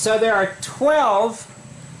 12. So there are 12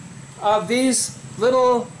 of these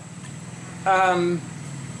little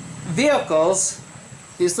vehicles,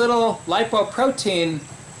 these little lipoprotein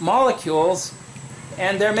molecules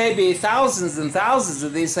And there may be thousands and thousands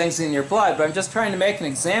of these things in your blood, but I'm just trying to make an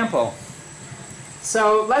example.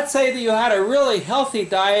 So let's say that you had a really healthy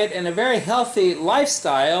diet and a very healthy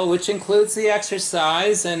lifestyle, which includes the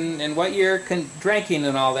exercise and what you're drinking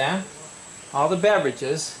and all that, all the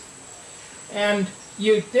beverages. And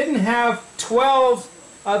you didn't have 12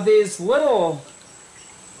 of these little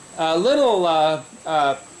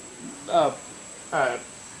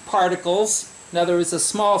particles, in other words, a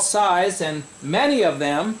small size and many of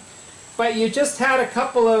them, but you just had a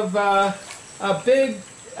couple of big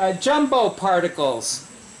jumbo particles,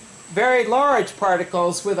 very large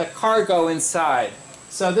particles with a cargo inside.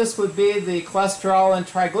 So this would be the cholesterol and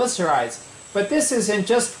triglycerides. But this is in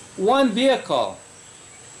just one vehicle.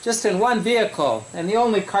 Just in one vehicle. And the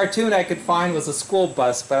only cartoon I could find was a school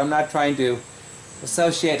bus, but I'm not trying to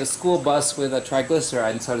associate a school bus with a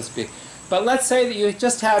triglyceride, so to speak. But let's say that you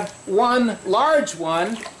just had one large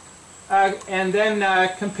one, and then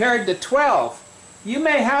compared to 12. You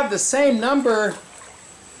may have the same number,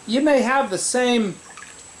 you may have the same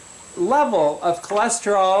level of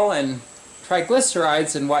cholesterol and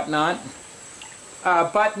triglycerides and whatnot,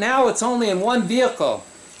 but now it's only in one vehicle.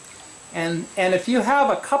 And if you have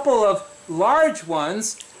a couple of large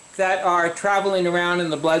ones that are traveling around in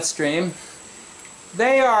the bloodstream,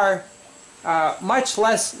 they are much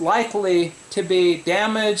less likely to be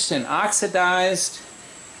damaged and oxidized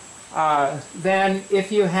than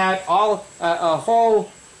if you had a whole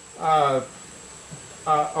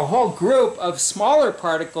group of smaller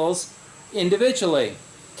particles individually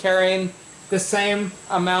carrying the same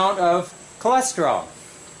amount of cholesterol.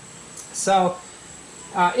 So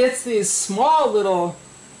it's these small little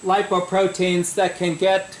lipoproteins that can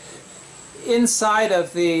get inside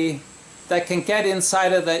of the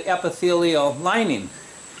epithelial lining.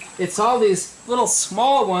 It's all these little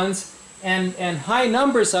small ones and high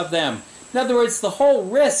numbers of them. In other words, the whole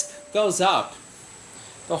risk goes up.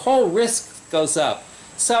 The whole risk goes up.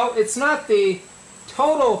 So it's not the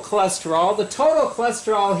total cholesterol. The total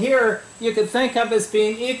cholesterol here you could think of as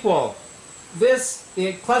being equal. The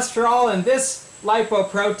cholesterol in this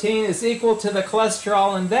lipoprotein is equal to the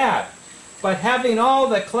cholesterol in that. But having all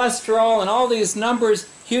the cholesterol and all these numbers,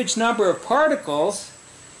 huge number of particles,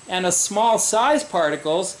 and a small size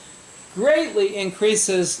particles, greatly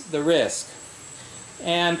increases the risk.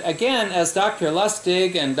 And again, as Dr.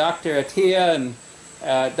 Lustig and Dr. Attia and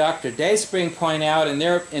Dr. Dayspring point out in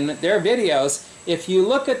their videos, if you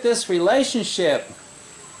look at this relationship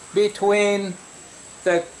between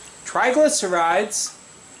the triglycerides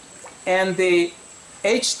and the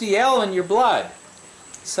HDL in your blood,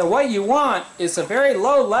 so what you want is a very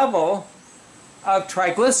low level of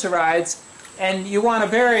triglycerides, and you want a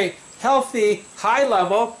very healthy high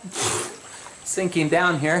level, sinking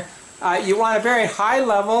down here, you want a very high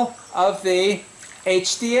level of the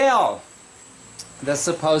HDL, the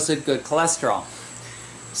supposed good cholesterol.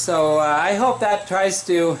 So I hope that tries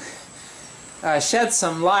to shed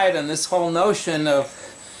some light on this whole notion of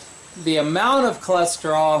the amount of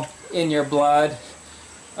cholesterol in your blood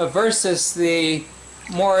versus the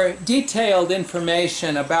more detailed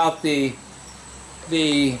information about the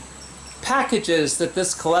packages that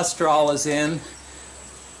this cholesterol is in,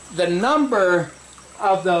 the number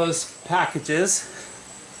of those packages,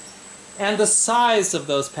 and the size of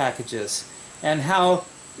those packages, and how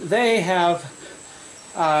they have,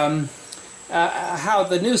 how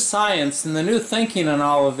the new science and the new thinking on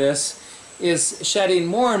all of this is shedding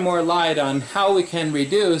more and more light on how we can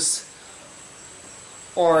reduce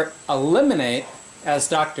or eliminate, as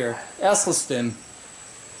Dr. Esselstyn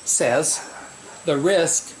says, the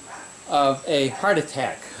risk of a heart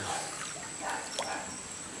attack.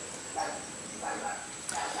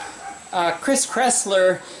 Chris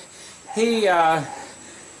Kressler, he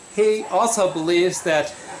also believes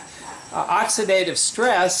that oxidative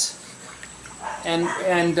stress and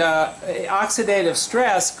oxidative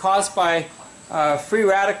stress caused by free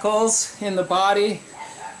radicals in the body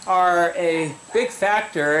are a big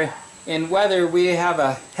factor in whether we have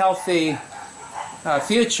a healthy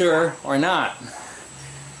future or not.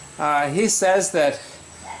 He says that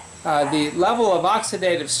the level of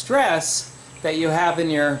oxidative stress that you have in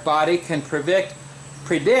your body can predict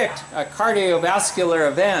a cardiovascular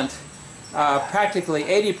event practically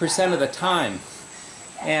 80% of the time.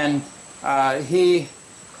 And he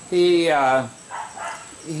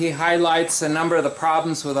highlights a number of the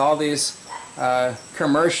problems with all these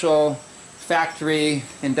commercial, factory,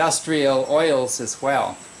 industrial oils as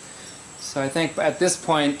well. So I think at this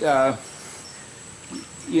point,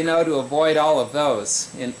 you know to avoid all of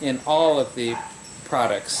those in all of the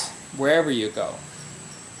products, wherever you go.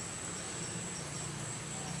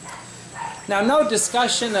 Now, no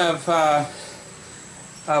discussion of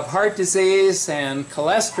heart disease and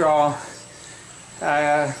cholesterol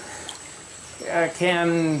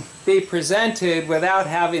can be presented without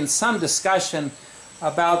having some discussion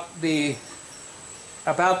about the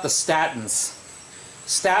statins.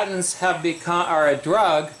 Statins are a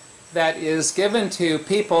drug that is given to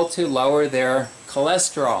people to lower their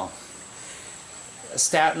cholesterol.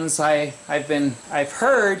 Statins, I've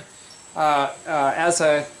heard, as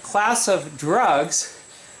a class of drugs,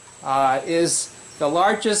 is the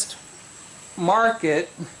largest market,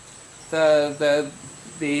 the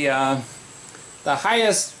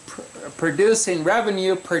highest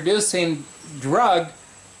revenue producing drug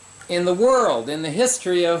in the world, in the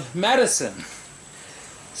history of medicine.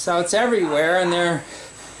 So it's everywhere,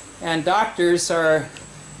 and doctors are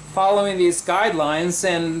following these guidelines,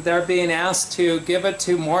 and they're being asked to give it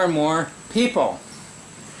to more and more people.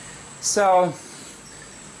 So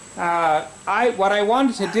what I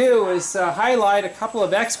wanted to do is highlight a couple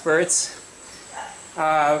of experts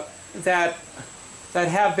that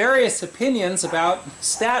have various opinions about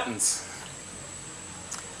statins.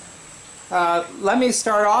 Let me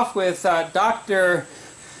start off with Dr.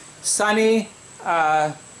 Sunny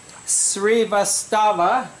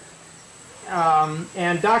Srivastava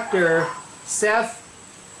and Dr. Seth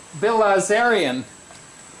Bilazarian.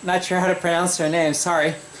 Not sure how to pronounce their names,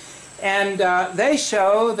 sorry. And they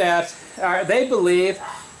show that, they believe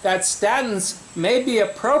that statins may be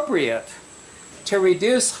appropriate to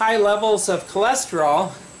reduce high levels of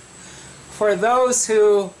cholesterol for those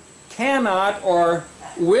who cannot or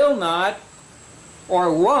will not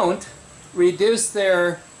or won't reduce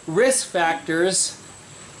their risk factors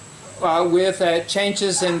with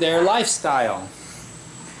changes in their lifestyle.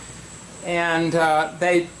 And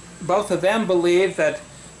both of them believe that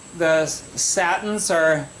the statins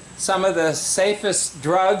are some of the safest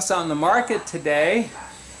drugs on the market today,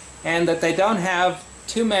 and that they don't have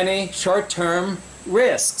too many short-term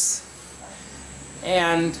risks.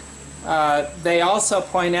 And they also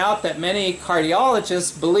point out that many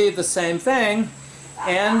cardiologists believe the same thing,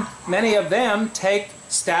 and many of them take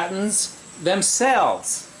statins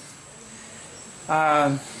themselves.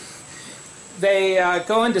 They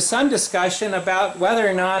go into some discussion about whether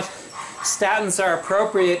or not statins are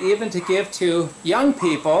appropriate even to give to young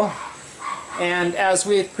people. And as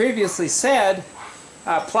we've previously said,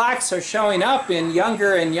 plaques are showing up in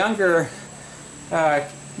younger and younger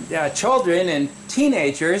children and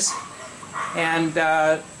teenagers. And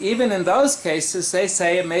even in those cases, they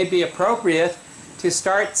say it may be appropriate to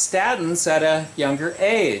start statins at a younger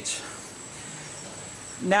age.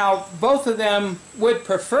 Now, both of them would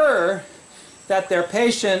prefer that their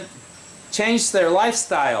patient change their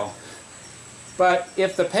lifestyle. But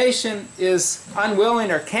if the patient is unwilling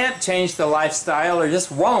or can't change the lifestyle or just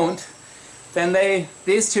won't, then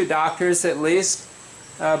these two doctors at least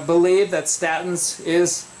believe that statins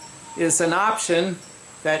is an option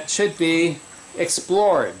that should be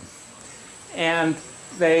explored. And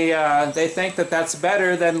they think that that's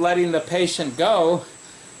better than letting the patient go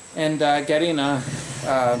and getting a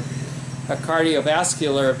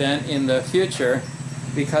cardiovascular event in the future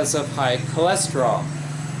because of high cholesterol.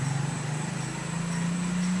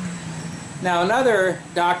 Now, another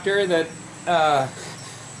doctor that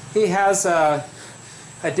he has a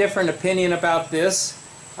different opinion about this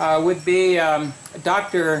would be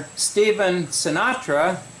Dr. Stephen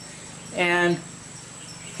Sinatra, and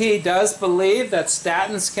he does believe that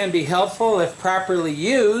statins can be helpful if properly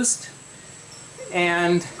used,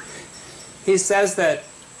 and he says that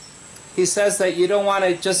you don't want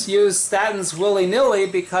to just use statins willy-nilly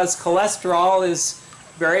because cholesterol is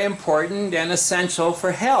very important and essential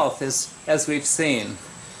for health, as we've seen.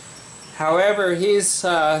 However, he's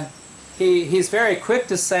very quick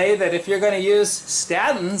to say that if you're going to use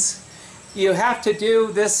statins, you have to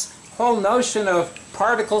do this whole notion of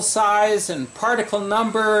particle size and particle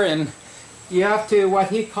number, and you have to,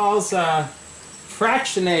 what he calls,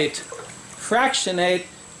 fractionate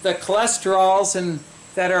the cholesterols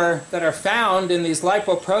that are found in these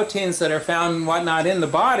lipoproteins that are found and whatnot in the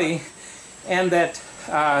body, and that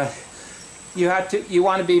you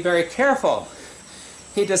want to be very careful.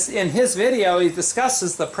 In his video, he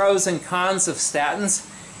discusses the pros and cons of statins,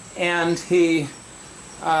 and he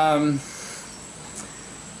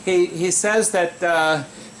says that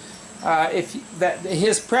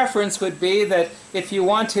his preference would be that if you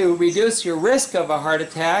want to reduce your risk of a heart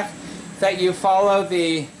attack, that you follow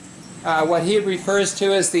the what he refers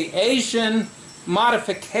to as the Asian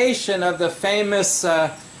modification of the famous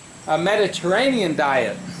Mediterranean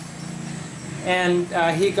diet. And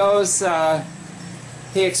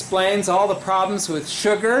he explains all the problems with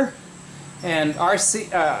sugar and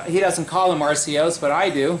he doesn't call them RCOs, but I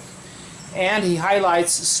do. And he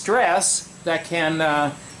highlights stress that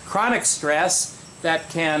can, chronic stress that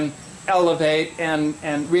can elevate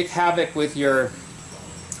and wreak havoc with your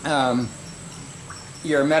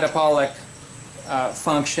metabolic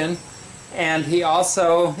function. And he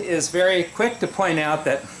also is very quick to point out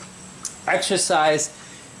that exercise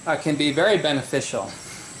can be very beneficial.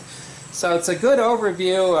 So it's a good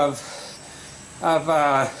overview of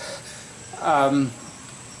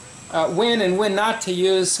when and when not to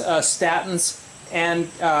use statins, and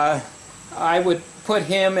I would put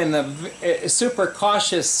him in the super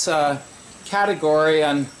cautious category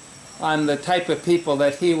on the type of people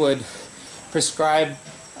that he would prescribe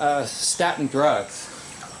statin drugs.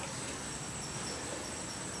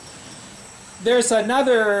 There's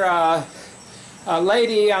another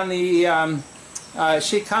lady on the,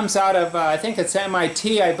 she comes out of, I think it's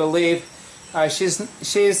MIT, I believe. She's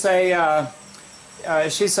a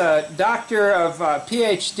doctor of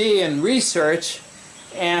PhD in research,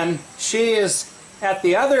 and she is at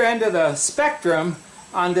the other end of the spectrum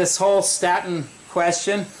on this whole statin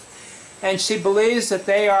question, and she believes that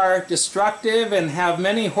they are destructive and have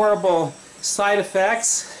many horrible side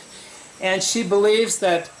effects, and she believes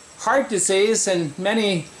that heart disease in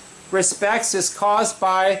many respects is caused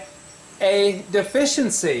by a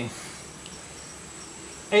deficiency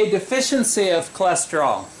of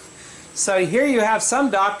cholesterol. So here you have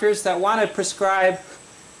some doctors that want to prescribe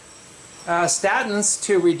statins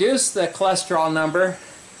to reduce the cholesterol number,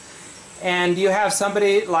 and you have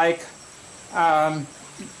somebody like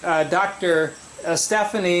Dr.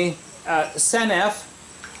 Symphony Seneff,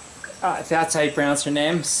 if that's how you pronounce her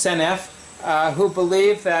name, Seneff, who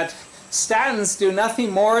believe that statins do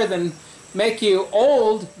nothing more than make you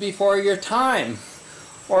old before your time,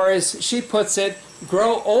 or as she puts it,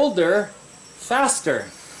 grow older faster.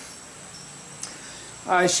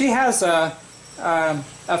 She has a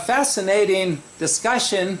fascinating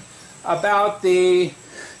discussion about the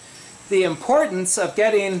importance of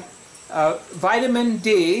getting vitamin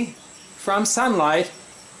D from sunlight,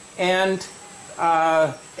 and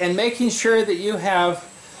making sure that you have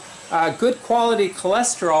good quality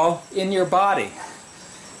cholesterol in your body.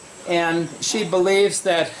 And she believes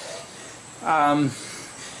that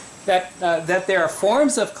that there are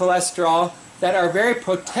forms of cholesterol that are very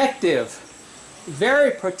protective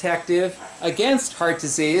against heart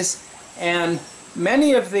disease, and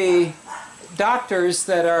many of the doctors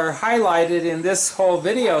that are highlighted in this whole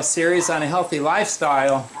video series on a healthy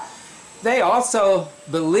lifestyle, they also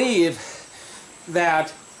believe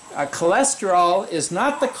that cholesterol is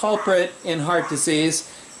not the culprit in heart disease,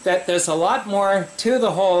 that there's a lot more to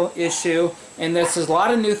the whole issue, and there's a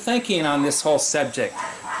lot of new thinking on this whole subject.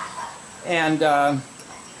 And a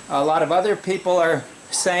lot of other people are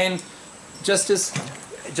saying just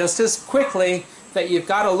as quickly that you've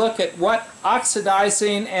got to look at what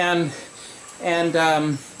oxidizing and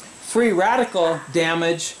free radical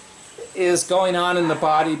damage is going on in the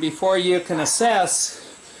body before you can assess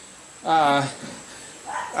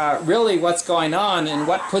really what's going on and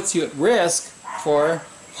what puts you at risk for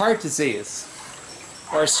heart disease,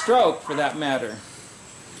 or stroke for that matter.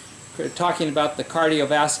 We're talking about the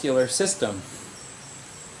cardiovascular system.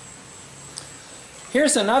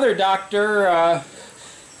 Here's another doctor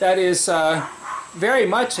that is very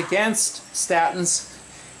much against statins,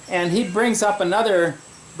 and he brings up another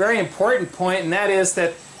very important point, and that is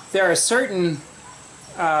that there are certain,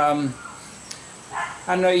 I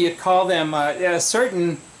don't know, you'd call them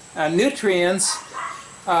certain nutrients.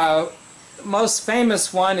 Most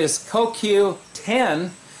famous one is CoQ10.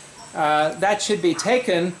 That should be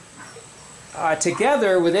taken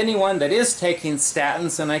together with anyone that is taking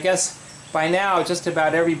statins, and I guess by now just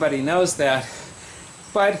about everybody knows that.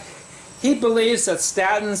 But he believes that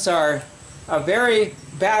statins are a very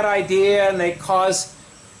bad idea, and they cause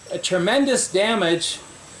a tremendous damage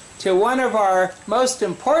to one of our most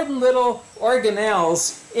important little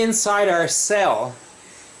organelles inside our cell,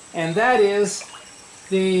 and that is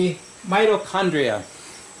the mitochondria.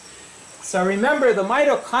 So remember, the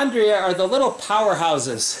mitochondria are the little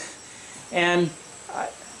powerhouses, and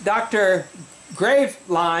Dr.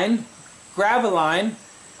 Graveline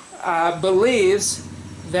believes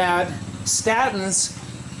that statins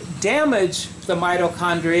damage the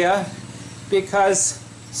mitochondria because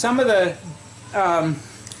some of the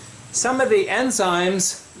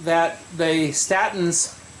enzymes that the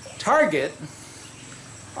statins target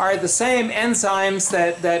are the same enzymes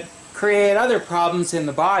that create other problems in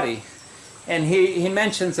the body. And he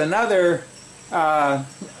mentions another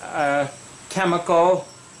chemical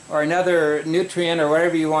or another nutrient or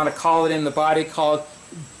whatever you want to call it in the body called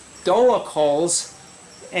dolichols,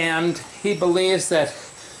 and he believes that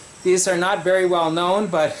these are not very well known,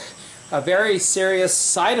 but a very serious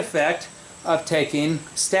side effect of taking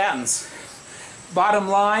statins. Bottom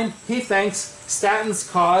line, he thinks statins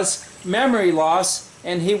cause memory loss,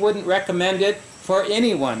 and he wouldn't recommend it for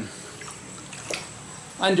anyone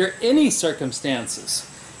under any circumstances.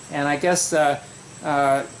 And I guess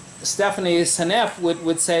Stephanie Seneff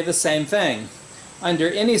would say the same thing. Under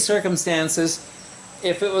any circumstances,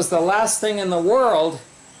 if it was the last thing in the world,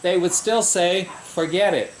 they would still say,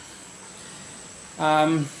 forget it.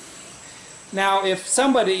 Now, if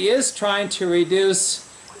somebody is trying to reduce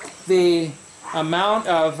the amount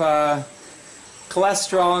of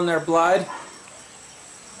cholesterol in their blood,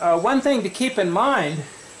 one thing to keep in mind,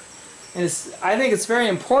 and I think it's very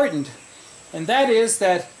important, and that is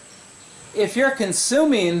that if you're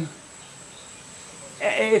consuming,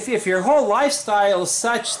 if your whole lifestyle is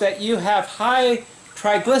such that you have high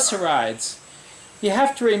triglycerides, you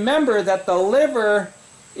have to remember that the liver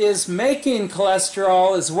is making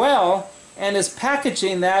cholesterol as well and is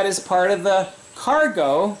packaging that as part of the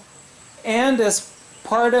cargo and as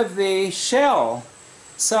part of the shell.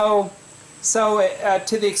 So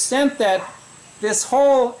to the extent that this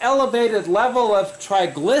whole elevated level of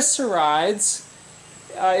triglycerides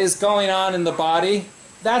is going on in the body,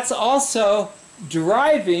 that's also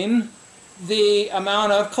driving the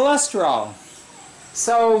amount of cholesterol.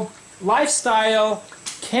 So lifestyle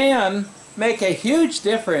can make a huge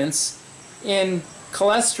difference in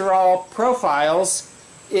cholesterol profiles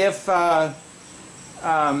if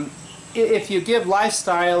you give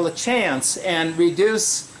lifestyle a chance and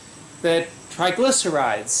reduce the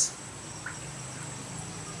triglycerides.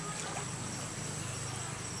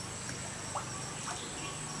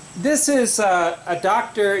 This is a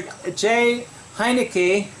Dr. J.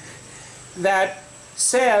 Heineke that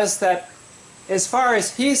says that as far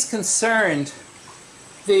as he's concerned,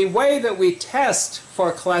 the way that we test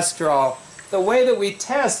for cholesterol, the way that we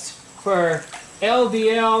test for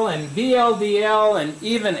LDL and VLDL and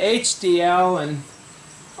even HDL and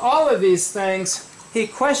all of these things, he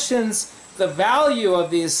questions the value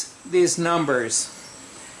of these numbers.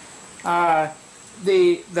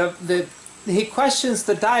 He questions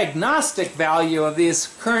the diagnostic value of these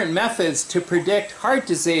current methods to predict heart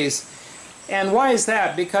disease. And why is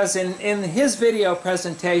that? Because in his video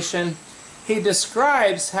presentation, he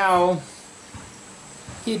describes how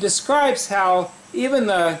even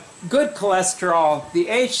the good cholesterol, the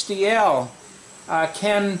HDL,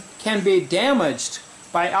 can be damaged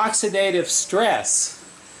by oxidative stress.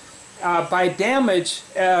 By damage,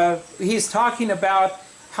 he's talking about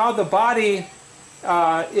how the body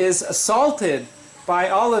is assaulted by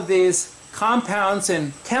all of these compounds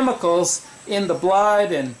and chemicals in the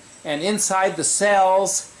blood and inside the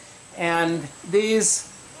cells, and these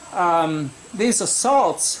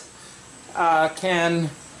assaults can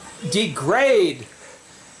degrade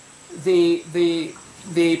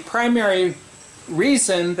the primary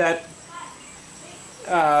reason that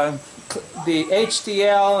the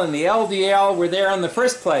HDL and the LDL were there in the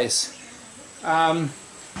first place.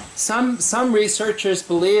 Some researchers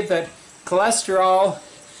believe that cholesterol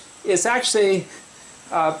is actually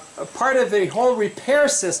a part of the whole repair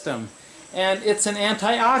system, and it's an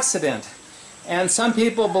antioxidant. And some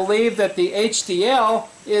people believe that the HDL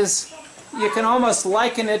is, you can almost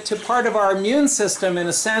liken it to part of our immune system in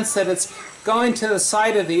a sense that it's going to the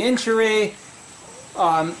site of the injury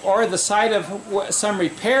or the site of some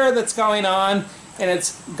repair that's going on, and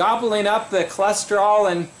it's gobbling up the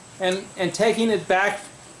cholesterol and taking it back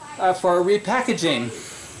for repackaging.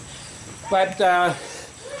 But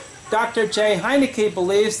Dr. J. Heineke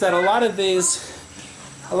believes that a lot of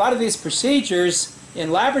these procedures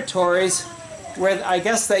in laboratories, where I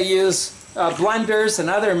guess they use blenders and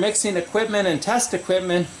other mixing equipment and test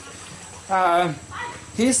equipment,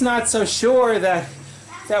 he's not so sure that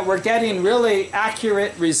we're getting really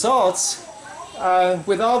accurate results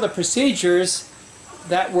with all the procedures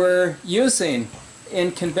that we're using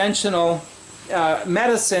in conventional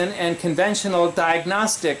medicine and conventional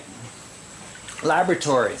diagnostic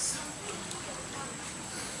laboratories.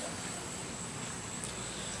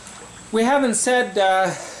 We haven't said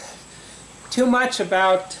too much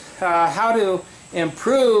about how to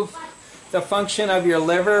improve the function of your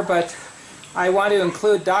liver, but I want to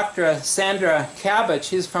include Dr. Sandra Cabot.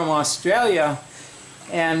 She's from Australia,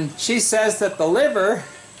 and she says that the liver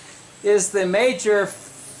is the major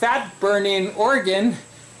fat-burning organ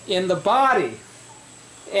in the body.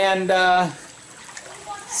 And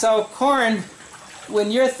so, Corin,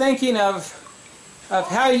 when you're thinking of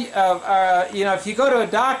how you know, if you go to a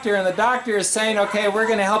doctor and the doctor is saying, okay, we're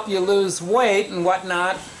going to help you lose weight and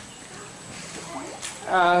whatnot,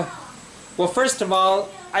 well, first of all,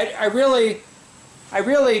 I really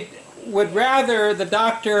would rather the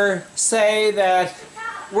doctor say that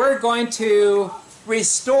we're going to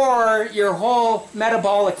restore your whole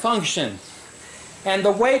metabolic function, and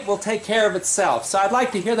the weight will take care of itself. So I'd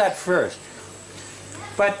like to hear that first.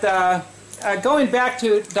 But going back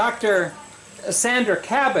to Dr. Sandra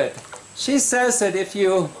Cabot, she says that if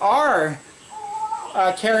you are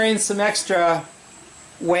carrying some extra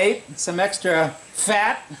weight, some extra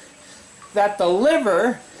fat, that the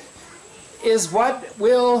liver is what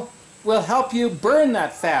will help you burn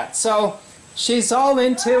that fat. So she's all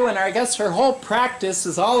into, and I guess her whole practice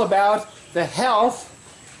is all about the health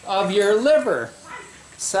of your liver.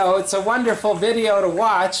 So it's a wonderful video to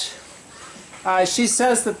watch. She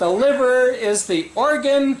says that the liver is the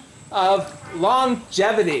organ of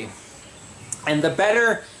longevity. And the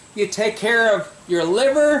better you take care of your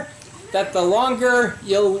liver, that the longer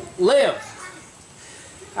you'll live.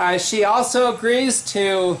 She also agrees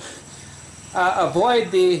to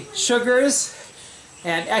avoid the sugars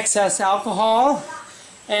and excess alcohol,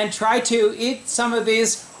 and try to eat some of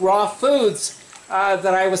these raw foods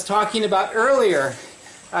that I was talking about earlier,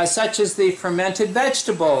 such as the fermented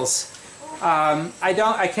vegetables.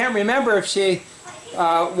 I can't remember if she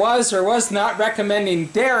was or was not recommending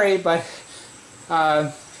dairy, but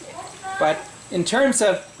in terms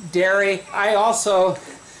of dairy, I also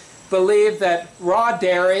believe that raw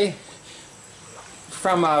dairy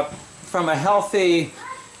from a healthy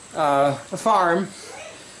farm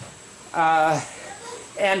and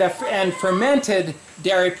fermented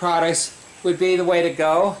dairy products would be the way to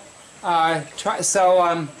go. But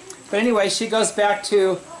anyway, she goes back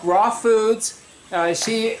to raw foods.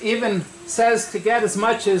 She even says to get as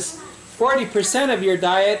much as 40% of your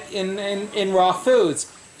diet in raw foods.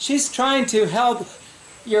 She's trying to help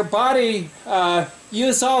your body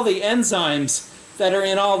use all the enzymes that are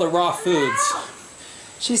in all the raw foods.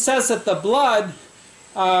 She says that the blood,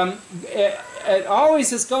 it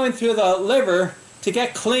always is going through the liver to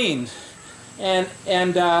get cleaned. And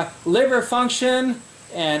liver function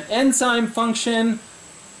and enzyme function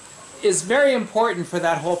is very important for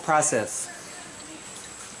that whole process.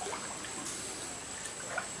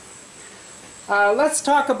 Let's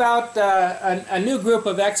talk about a new group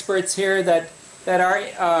of experts here that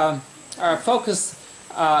are focused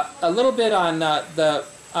a little bit on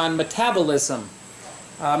metabolism,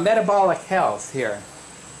 metabolic health here.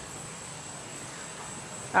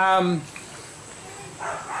 A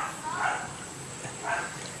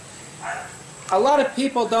lot of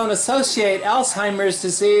people don't associate Alzheimer's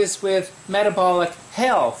disease with metabolic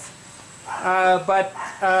health, but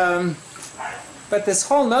this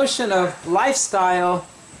whole notion of lifestyle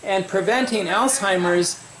and preventing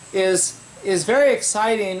Alzheimer's is very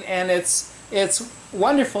exciting, and it's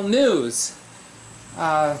wonderful news.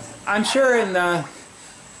 I'm sure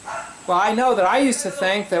I know that I used to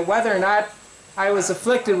think that whether or not I was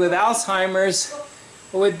afflicted with Alzheimer's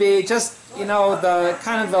would be just, the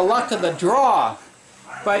kind of the luck of the draw.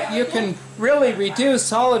 But you can really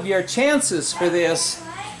reduce all of your chances for this.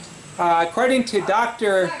 According to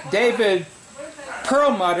Dr. David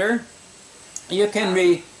Perlmutter, you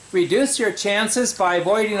can reduce your chances by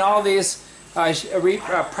avoiding all these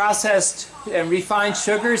processed and refined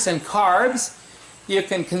sugars and carbs. You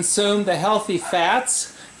can consume the healthy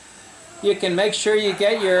fats. You can make sure you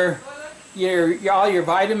get all your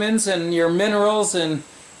vitamins and your minerals and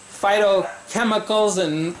phytochemicals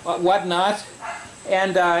and whatnot.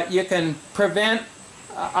 And you can prevent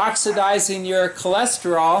oxidizing your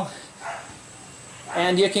cholesterol.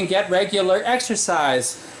 And you can get regular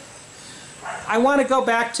exercise. I want to go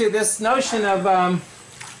back to this notion of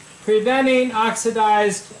preventing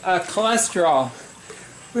oxidized cholesterol.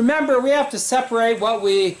 Remember, we have to separate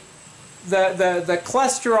the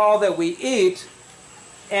cholesterol that we eat,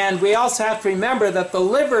 and we also have to remember that the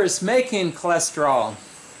liver is making cholesterol.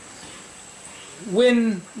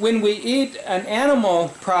 When we eat an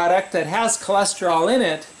animal product that has cholesterol in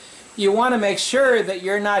it, you want to make sure that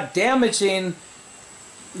you're not damaging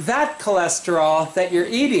that cholesterol that you're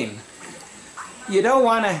eating. You don't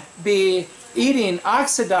want to be eating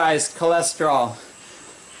oxidized cholesterol.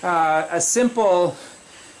 A simple,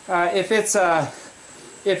 if it's a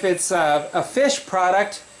fish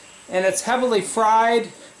product and it's heavily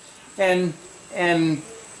fried and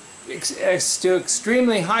to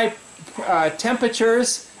extremely high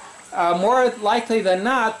temperatures, more likely than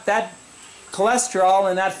not, that cholesterol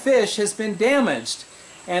in that fish has been damaged,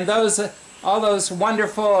 and all those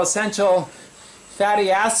wonderful essential fatty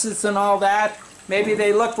acids and all that, maybe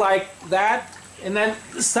they look like that, and then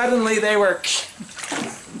suddenly they were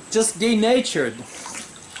just denatured.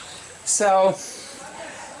 So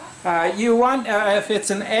You want, if it's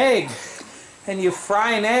an egg, and you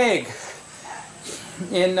fry an egg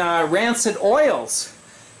in rancid oils,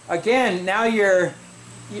 again, now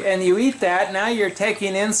and you eat that, now you're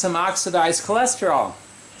taking in some oxidized cholesterol.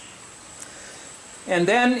 And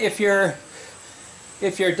then if your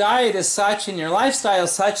diet is such and your lifestyle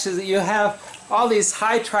is such that you have all these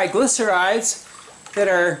high triglycerides that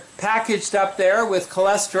are packaged up there with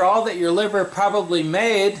cholesterol that your liver probably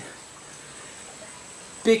made,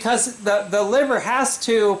 because the liver has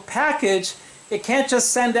to package, it can't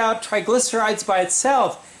just send out triglycerides by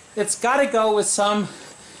itself. It's got to go with some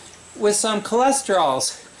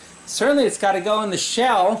cholesterols. Certainly it's got to go in the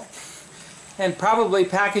shell, and probably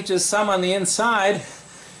packages some on the inside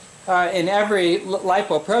in every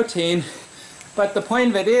lipoprotein. But the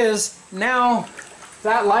point of it is, now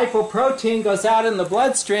that lipoprotein goes out in the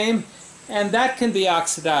bloodstream, and that can be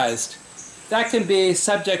oxidized. That can be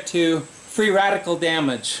subject to free radical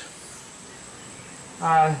damage.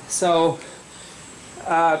 So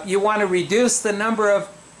you want to reduce the number of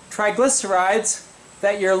triglycerides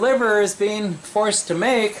that your liver is being forced to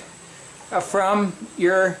make from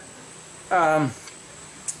your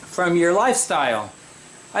lifestyle.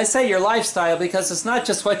 I say your lifestyle because it's not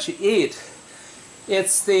just what you eat.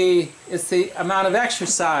 It's the amount of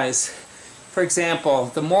exercise. For example,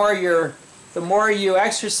 the more you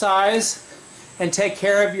exercise and take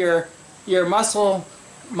care of your muscles,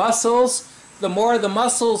 the more the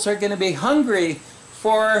muscles are going to be hungry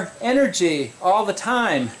for energy all the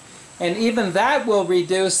time. And even that will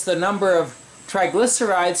reduce the number of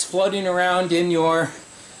triglycerides floating around in your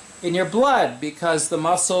blood, because the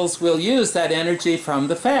muscles will use that energy from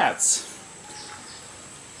the fats.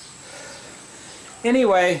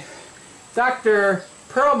 Anyway, Dr.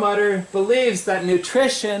 Perlmutter believes that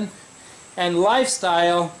nutrition and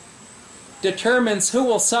lifestyle determines who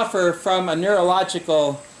will suffer from a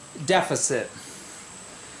neurological deficit.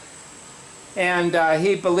 And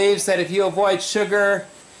he believes that if you avoid sugar,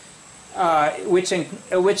 which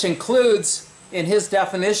includes, in his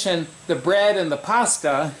definition, the bread and the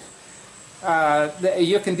pasta,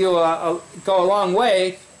 you can go a long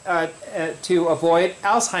way to avoid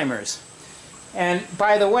Alzheimer's. And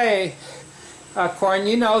by the way, Corn,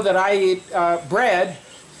 you know that I eat bread,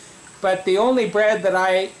 but the only bread that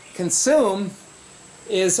I consume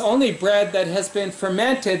is only bread that has been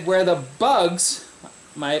fermented, where the bugs,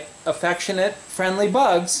 my affectionate, friendly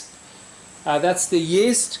bugs, that's the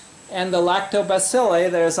yeast and the lactobacilli,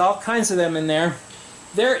 there's all kinds of them in there,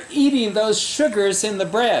 they're eating those sugars in the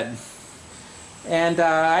bread. And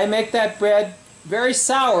I make that bread very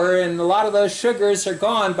sour, and a lot of those sugars are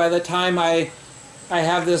gone by the time I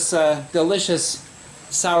have this delicious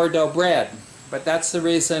sourdough bread. But that's the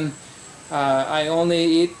reason I only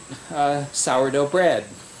eat sourdough bread.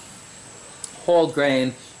 Whole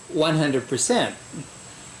grain, 100%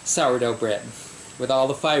 sourdough bread with all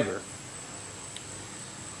the fiber.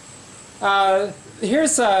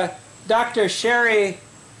 Here's Dr. Sherry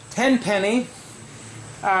Tenpenny.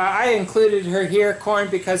 I included her here, Corn,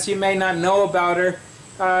 because you may not know about her.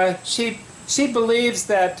 She believes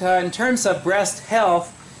that in terms of breast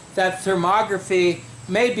health, that thermography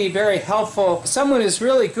may be very helpful. Someone who's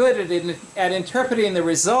really good at interpreting the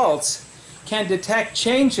results can detect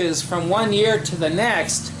changes from one year to the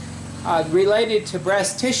next related to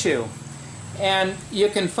breast tissue. And you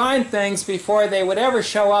can find things before they would ever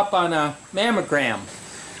show up on a mammogram.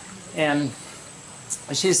 And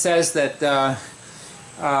she says that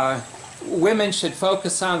women should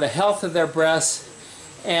focus on the health of their breasts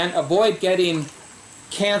and avoid getting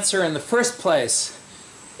cancer in the first place.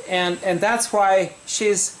 And that's why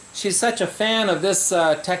she's such a fan of this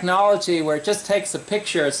technology, where it just takes a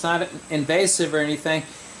picture. It's not invasive or anything,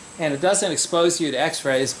 and it doesn't expose you to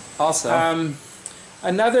x-rays also.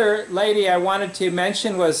 Another lady I wanted to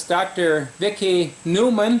mention was Dr. Vicki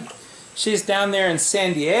Newman. She's down there in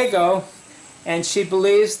San Diego, and she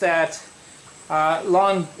believes that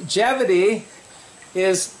longevity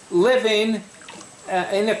is living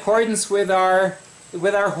in accordance with our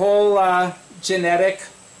whole genetic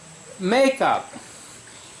makeup.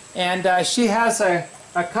 And she has a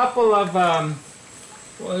couple of,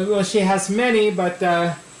 well, she has many, but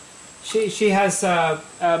she has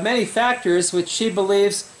many factors which she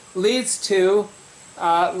believes leads to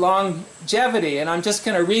longevity. And I'm just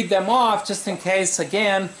going to read them off just in case,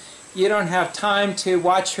 again, you don't have time to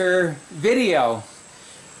watch her video.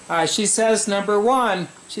 She says, number one,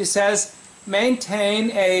 she says,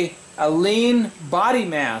 maintain a lean body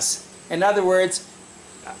mass. In other words,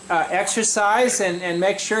 exercise and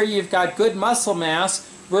make sure you've got good muscle mass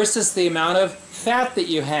versus the amount of fat that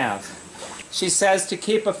you have. she says to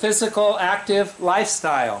keep a physical, active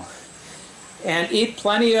lifestyle and eat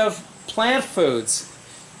plenty of plant foods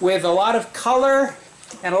with a lot of color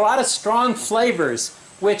and a lot of strong flavors,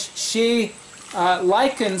 which she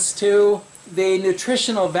likens to the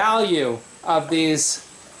nutritional value of these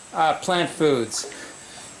plant foods.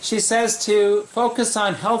 She says to focus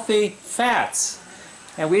on healthy fats,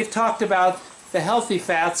 and we've talked about the healthy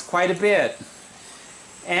fats quite a bit.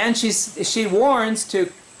 And she warns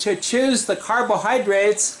to choose the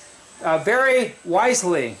carbohydrates very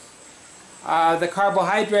wisely. The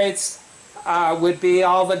carbohydrates would be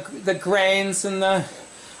all the grains and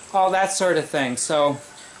all that sort of thing. So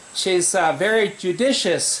she's very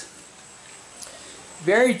judicious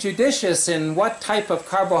in what type of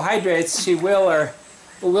carbohydrates she will or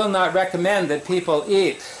will not recommend that people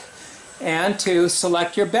eat, and to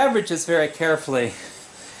select your beverages very carefully.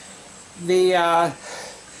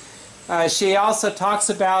 She also talks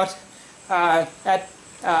about at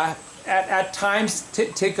times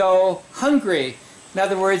to go hungry. In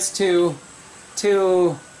other words, she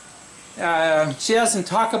doesn't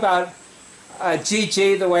talk about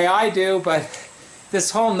GG the way I do, but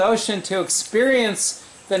this whole notion to experience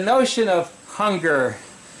the notion of hunger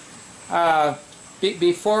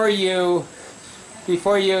before you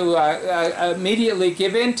immediately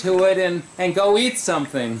give into it and go eat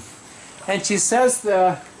something. And she says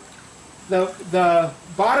the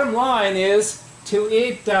bottom line is to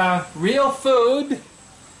eat real food,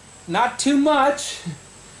 not too much,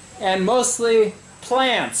 and mostly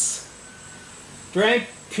plants. Drink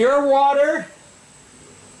pure water,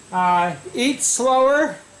 eat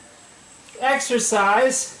slower,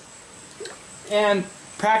 exercise, and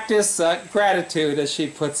practice gratitude, as she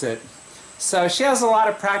puts it. So she has a lot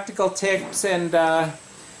of practical tips, and I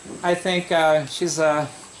think she's a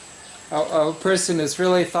person who's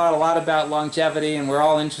really thought a lot about longevity, and we're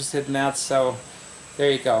all interested in that, so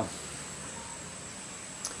there you go.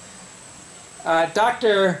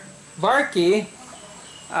 Dr. Varkey,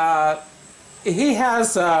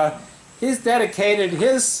 he's dedicated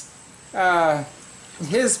his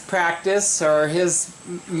practice or his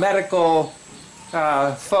medical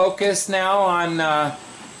focus now on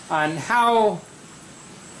how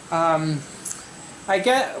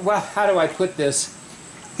how do I put this?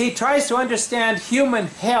 He tries to understand human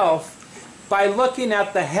health by looking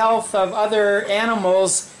at the health of other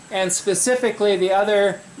animals, and specifically the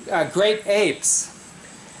other great apes.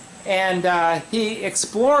 And he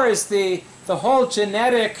explores the whole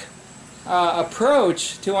genetic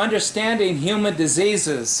approach to understanding human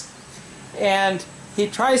diseases. And he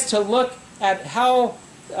tries to look at how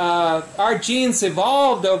our genes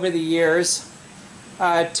evolved over the years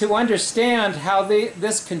to understand how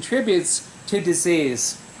this contributes to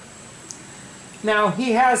disease. Now,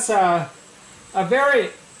 he has a very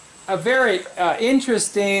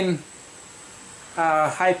interesting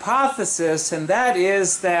hypothesis, and that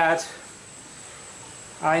is that,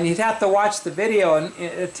 and you'd have to watch the video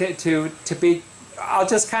to be. I'll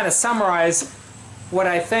just kind of summarize what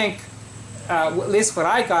I think, at least what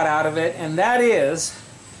I got out of it, and that is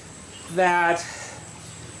that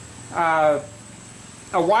a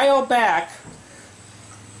while back,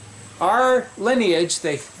 our lineage,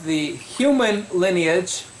 the human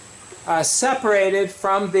lineage, separated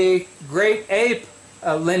from the great ape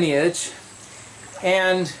lineage,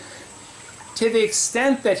 and to the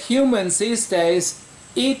extent that humans these days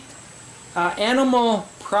eat animal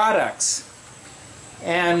products,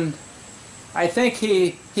 and I think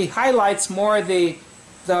he highlights more the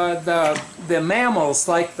mammals,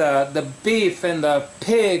 like the beef and the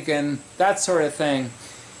pig and that sort of thing,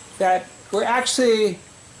 that we're actually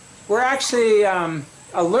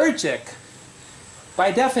allergic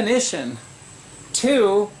by definition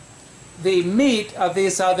to the meat of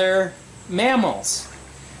these other mammals.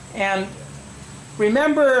 And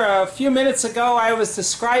remember, a few minutes ago I was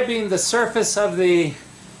describing the surface of the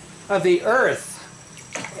earth,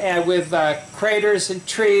 with craters and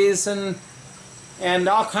trees and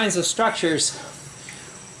all kinds of structures.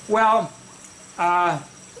 Well,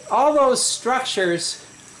 all those structures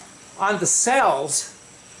on the cells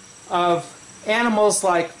of animals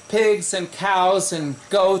like pigs and cows and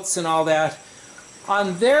goats and all that,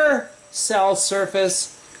 on their cell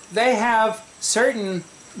surface they have certain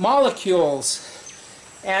molecules.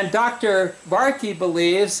 And Dr. Varkey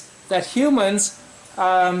believes that humans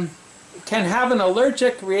can have an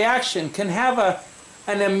allergic reaction, can have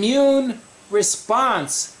an immune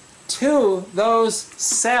response to those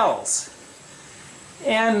cells.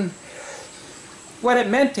 And what it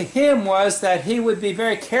meant to him was that he would be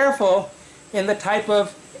very careful in the type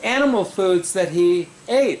of animal foods that he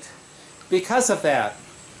ate because of that.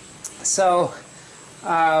 So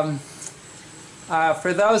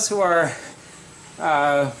for those who are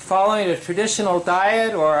following a traditional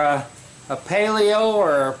diet or a paleo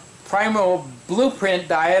or a primal blueprint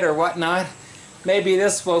diet or whatnot, maybe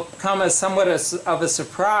this will come as somewhat of a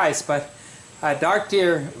surprise, but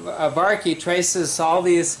Dr. Varkey traces all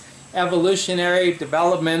these evolutionary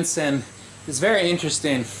developments, and it's very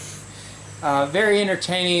interesting, very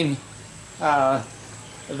entertaining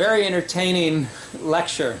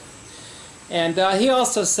lecture. And he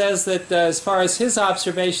also says that as far as his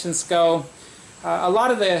observations go, a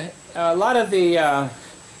lot of the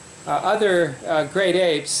other great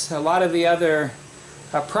apes, a lot of the other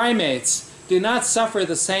primates do not suffer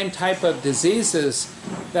the same type of diseases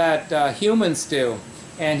that humans do.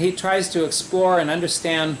 And he tries to explore and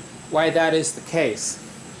understand why that is the case.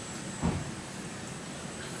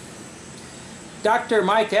 Dr.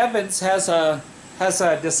 Mike Evans has a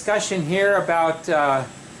discussion here about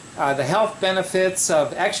the health benefits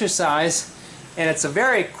of exercise, and it's a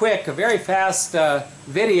very quick, a very fast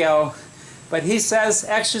video, but he says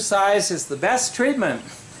exercise is the best treatment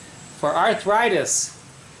for arthritis,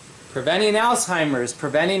 preventing Alzheimer's,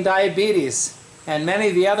 preventing diabetes, and many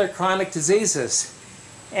of the other chronic diseases.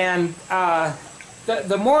 And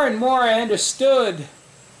the more and more I understood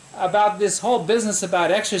about this whole business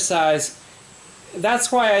about exercise,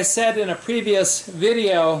 that's why I said in a previous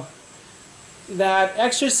video that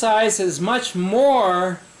exercise is much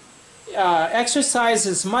more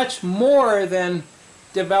than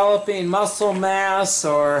developing muscle mass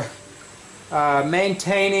or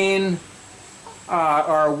maintaining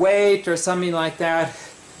or weight or something like that.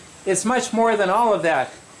 It's much more than all of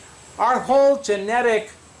that. Our whole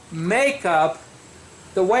genetic makeup,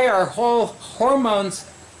 the way our whole hormones,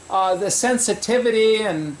 the sensitivity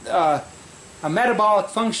and a metabolic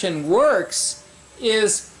function works,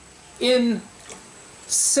 is in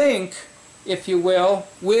sync, if you will,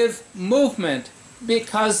 with movement,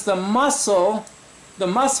 because the muscles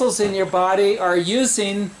in your body are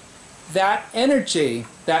using that energy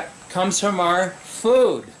that comes from our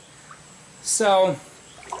food. So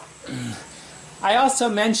I also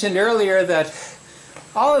mentioned earlier that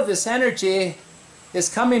all of this energy is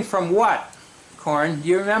coming from what, Corn? Do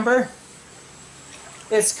you remember?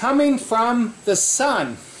 It's coming from the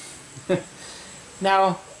sun.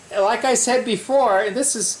 Now, like I said before,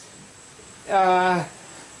 this is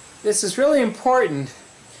really important.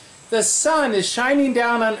 The sun is shining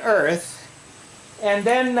down on Earth, and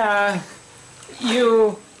then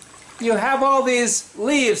you have all these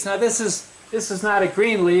leaves. Now, this is not a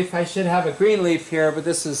green leaf. I should have a green leaf here, but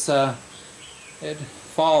this is it'd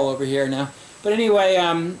fall over here now. But anyway,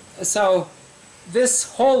 so this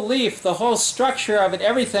whole leaf, the whole structure of it,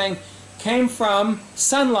 everything came from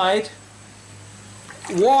sunlight,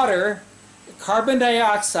 water, carbon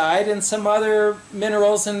dioxide, and some other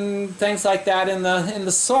minerals and things like that in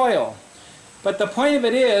the soil. But the point of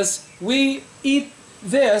it is, we eat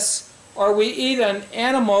this, or we eat an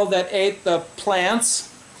animal that ate the plants,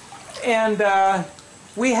 and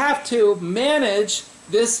we have to manage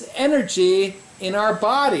this energy in our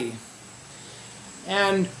body.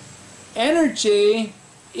 And energy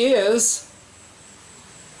is,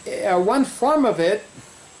 one form of it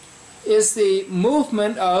is the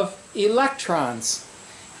movement of electrons.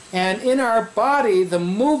 And in our body, the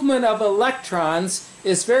movement of electrons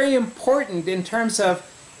is very important in terms of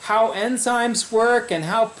how enzymes work and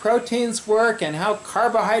how proteins work and how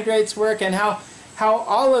carbohydrates work and how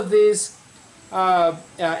all of these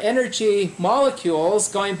energy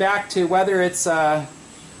molecules, going back to whether it's not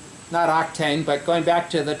octane, but going back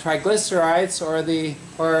to the triglycerides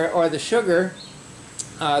or the sugar,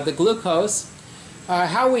 the glucose,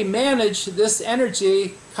 how we manage this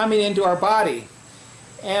energy coming into our body.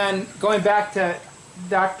 And going back to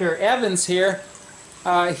Dr. Evans here,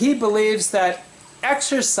 he believes that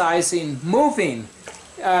exercising, moving,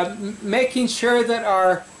 making sure that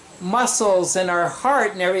our muscles and our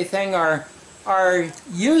heart and everything are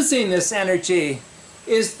using this energy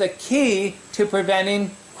is the key to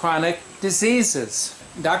preventing chronic diseases.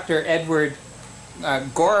 Dr. Edward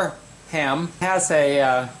Gorham has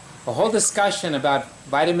a whole discussion about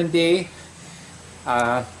vitamin D,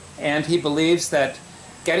 and he believes that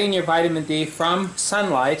getting your vitamin D from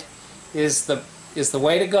sunlight is the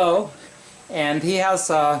way to go. And he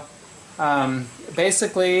has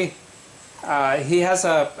basically he has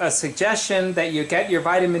a suggestion that you get your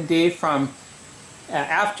vitamin D from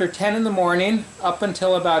after 10 in the morning up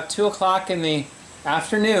until about 2 o'clock in the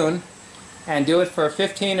afternoon, and do it for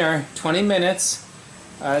 15 or 20 minutes,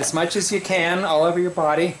 as much as you can, all over your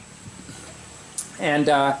body.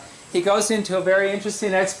 And he goes into a very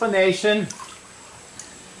interesting explanation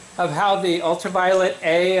of how the ultraviolet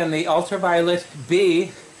A and the ultraviolet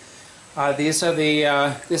B, this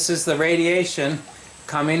is the radiation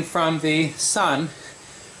coming from the sun,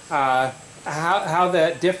 how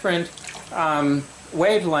the different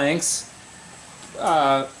wavelengths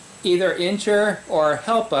either injure or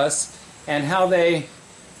help us, and how they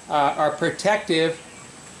are protective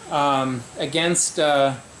against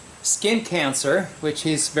skin cancer, which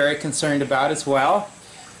he's very concerned about as well.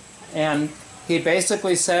 And he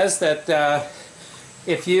basically says that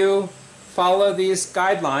if you follow these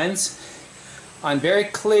guidelines on very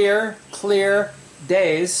clear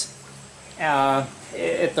days at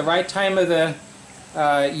the right time of the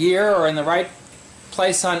year or in the right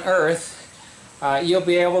place on Earth, you'll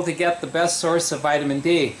be able to get the best source of vitamin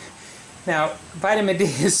D. Now, vitamin D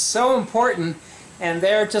is so important, and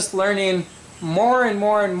they're just learning more and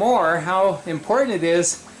more and more how important it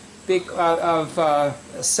is of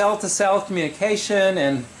cell-to-cell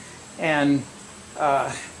communication and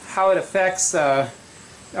how it affects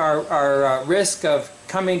our risk of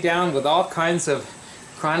coming down with all kinds of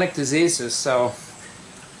chronic diseases. So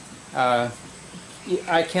I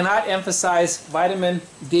cannot emphasize vitamin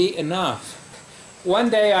D enough.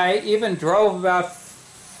 One day I even drove about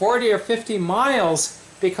 40 or 50 miles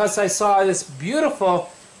because I saw this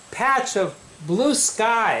beautiful patch of blue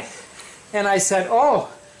sky, and I said, oh,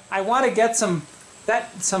 I want to get some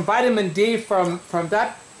vitamin D from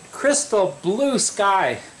that crystal blue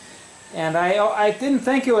sky. And I didn't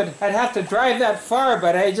think I'd have to drive that far,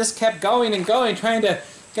 but I just kept going and going, trying to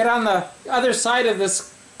get on the other side of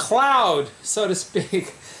this cloud, so to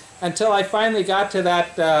speak, until I finally got to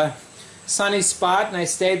that sunny spot, and I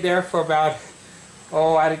stayed there for about,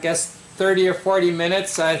 I guess 30 or 40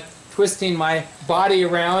 minutes, twisting my body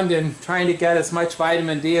around and trying to get as much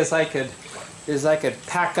vitamin D as I could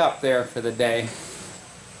pack up there for the day.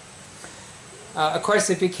 Of course,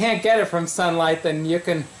 if you can't get it from sunlight, then you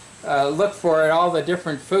can look for all the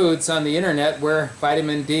different foods on the internet where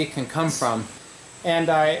vitamin D can come from. And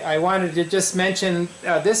I wanted to just mention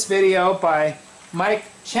this video by Mike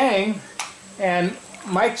Chang. And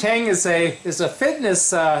Mike Chang is a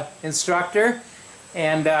fitness instructor,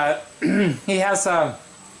 and he has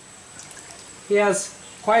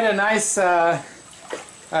quite a nice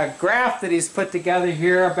graph that he's put together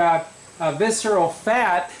here about visceral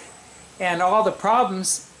fat and all the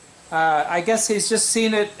problems. I guess he's just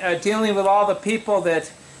seen it dealing with all the people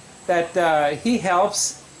that he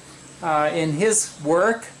helps in his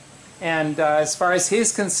work, and as far as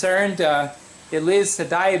he's concerned, it leads to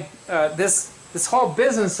this whole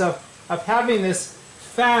business of having this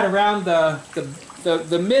fat around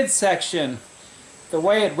the midsection, the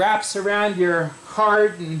way it wraps around your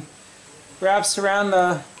heart and wraps around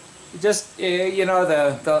the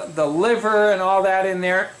liver and all that in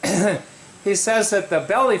there. He says that the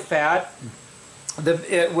belly fat,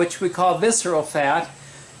 which we call visceral fat,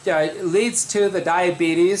 leads to the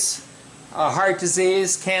diabetes, heart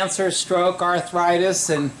disease, cancer, stroke, arthritis,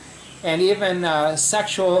 and even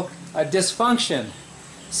sexual dysfunction.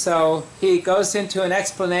 So he goes into an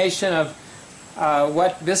explanation of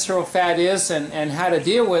what visceral fat is and how to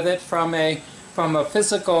deal with it from a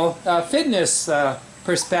physical fitness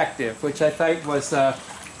perspective, which I thought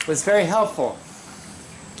was very helpful.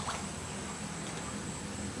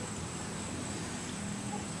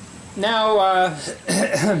 Now,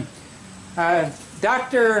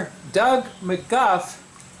 Dr. Doug McGuff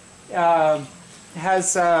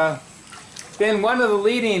has been one of the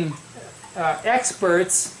leading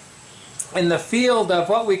experts in the field of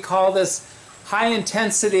what we call this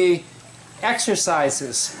high-intensity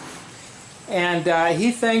exercises. And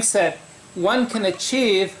he thinks that one can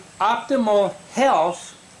achieve optimal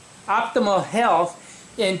health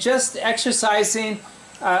in just exercising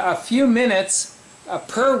a few minutes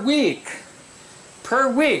per week.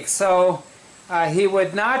 So he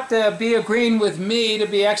would not be agreeing with me to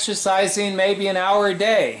be exercising maybe an hour a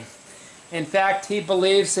day. In fact, he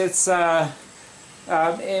believes it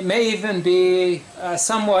may even be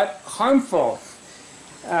somewhat harmful.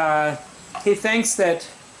 He thinks that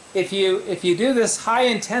if you do this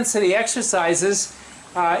high-intensity exercises,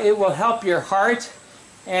 it will help your heart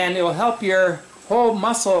and it will help your whole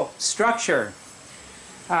muscle structure.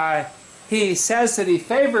 He says that he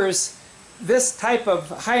favors this type of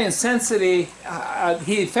high-intensity.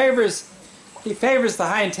 He favors the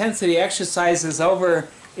high-intensity exercises over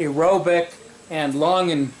aerobic and long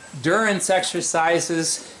endurance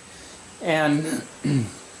exercises, and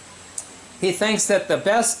he thinks that the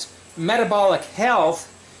best metabolic health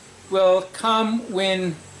will come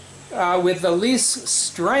when with the least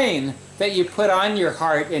strain that you put on your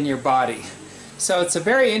heart and your body. So it's a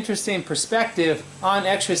very interesting perspective on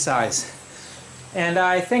exercise. And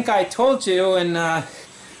I think I told you in the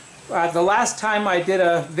last time I did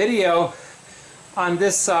a video on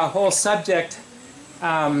this whole subject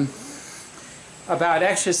about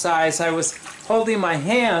exercise, I was holding my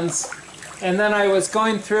hands, and then I was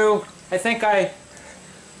going through, I think I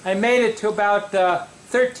made it to about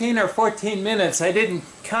 13 or 14 minutes. I didn't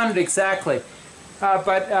count it exactly.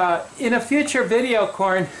 But in a future video,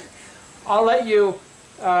 Corn, I'll let you,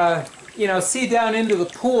 see down into the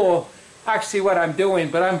pool actually what I'm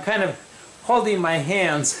doing, but I'm kind of holding my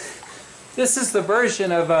hands. This is the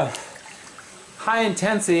version of a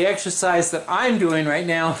high-intensity exercise that I'm doing right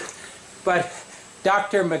now, but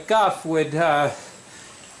Dr. McGuff would,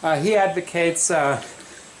 he advocates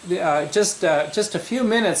just a few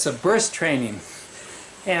minutes of burst training.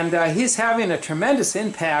 And he's having a tremendous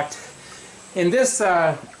impact. In this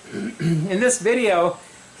video,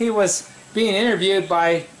 he was being interviewed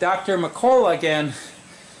by Dr. McCullough again.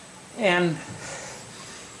 And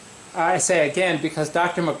I say again because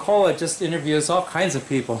Dr. McCullough just interviews all kinds of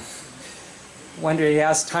people. Wonder he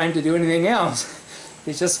has time to do anything else.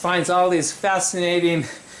 He just finds all these fascinating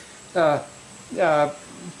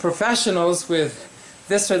professionals with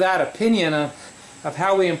this or that opinion of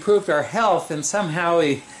how we improved our health, and somehow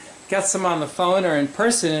he gets them on the phone or in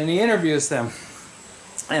person and he interviews them.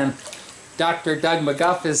 And Dr. Doug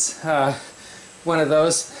McGuff is one of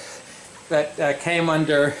those that came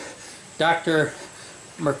under Dr.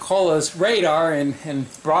 McCullough's radar and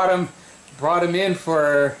brought him in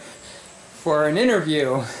for an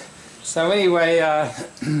interview. So anyway,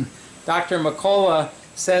 Dr. McCullough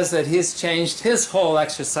says that he's changed his whole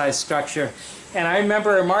exercise structure. And I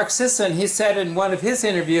remember Mark Sisson, he said in one of his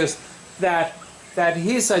interviews that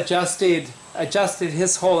he's adjusted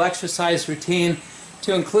his whole exercise routine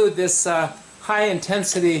to include this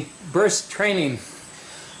high-intensity burst training.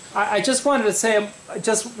 I just wanted to say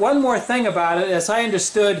just one more thing about it. As I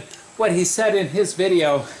understood what he said in his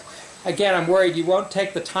video, again, I'm worried you won't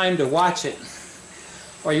take the time to watch it,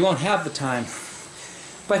 or you won't have the time.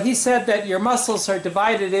 But he said that your muscles are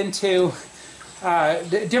divided into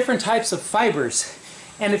different types of fibers.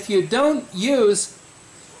 And if you don't use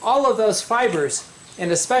all of those fibers,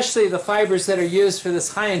 and especially the fibers that are used for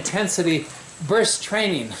this high-intensity burst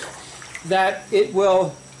training, that it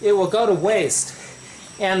will go to waste.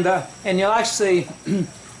 And you'll actually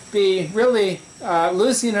be really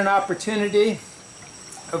losing an opportunity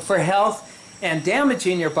for health and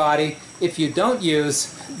damaging your body if you don't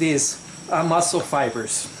use these muscle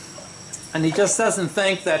fibers. And he just doesn't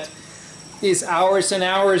think that these hours and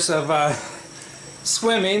hours of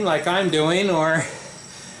swimming, like I'm doing, or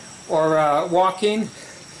walking,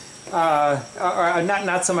 or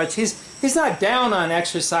not so much. He's not down on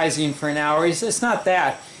exercising for an hour. It's not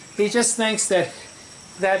that. He just thinks that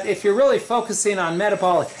if you're really focusing on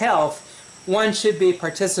metabolic health, one should be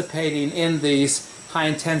participating in these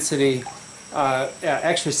high-intensity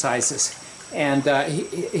exercises. And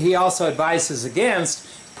he also advises against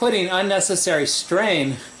putting unnecessary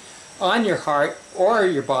strain on your heart or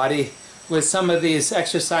your body with some of these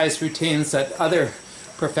exercise routines that other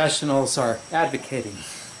professionals are advocating.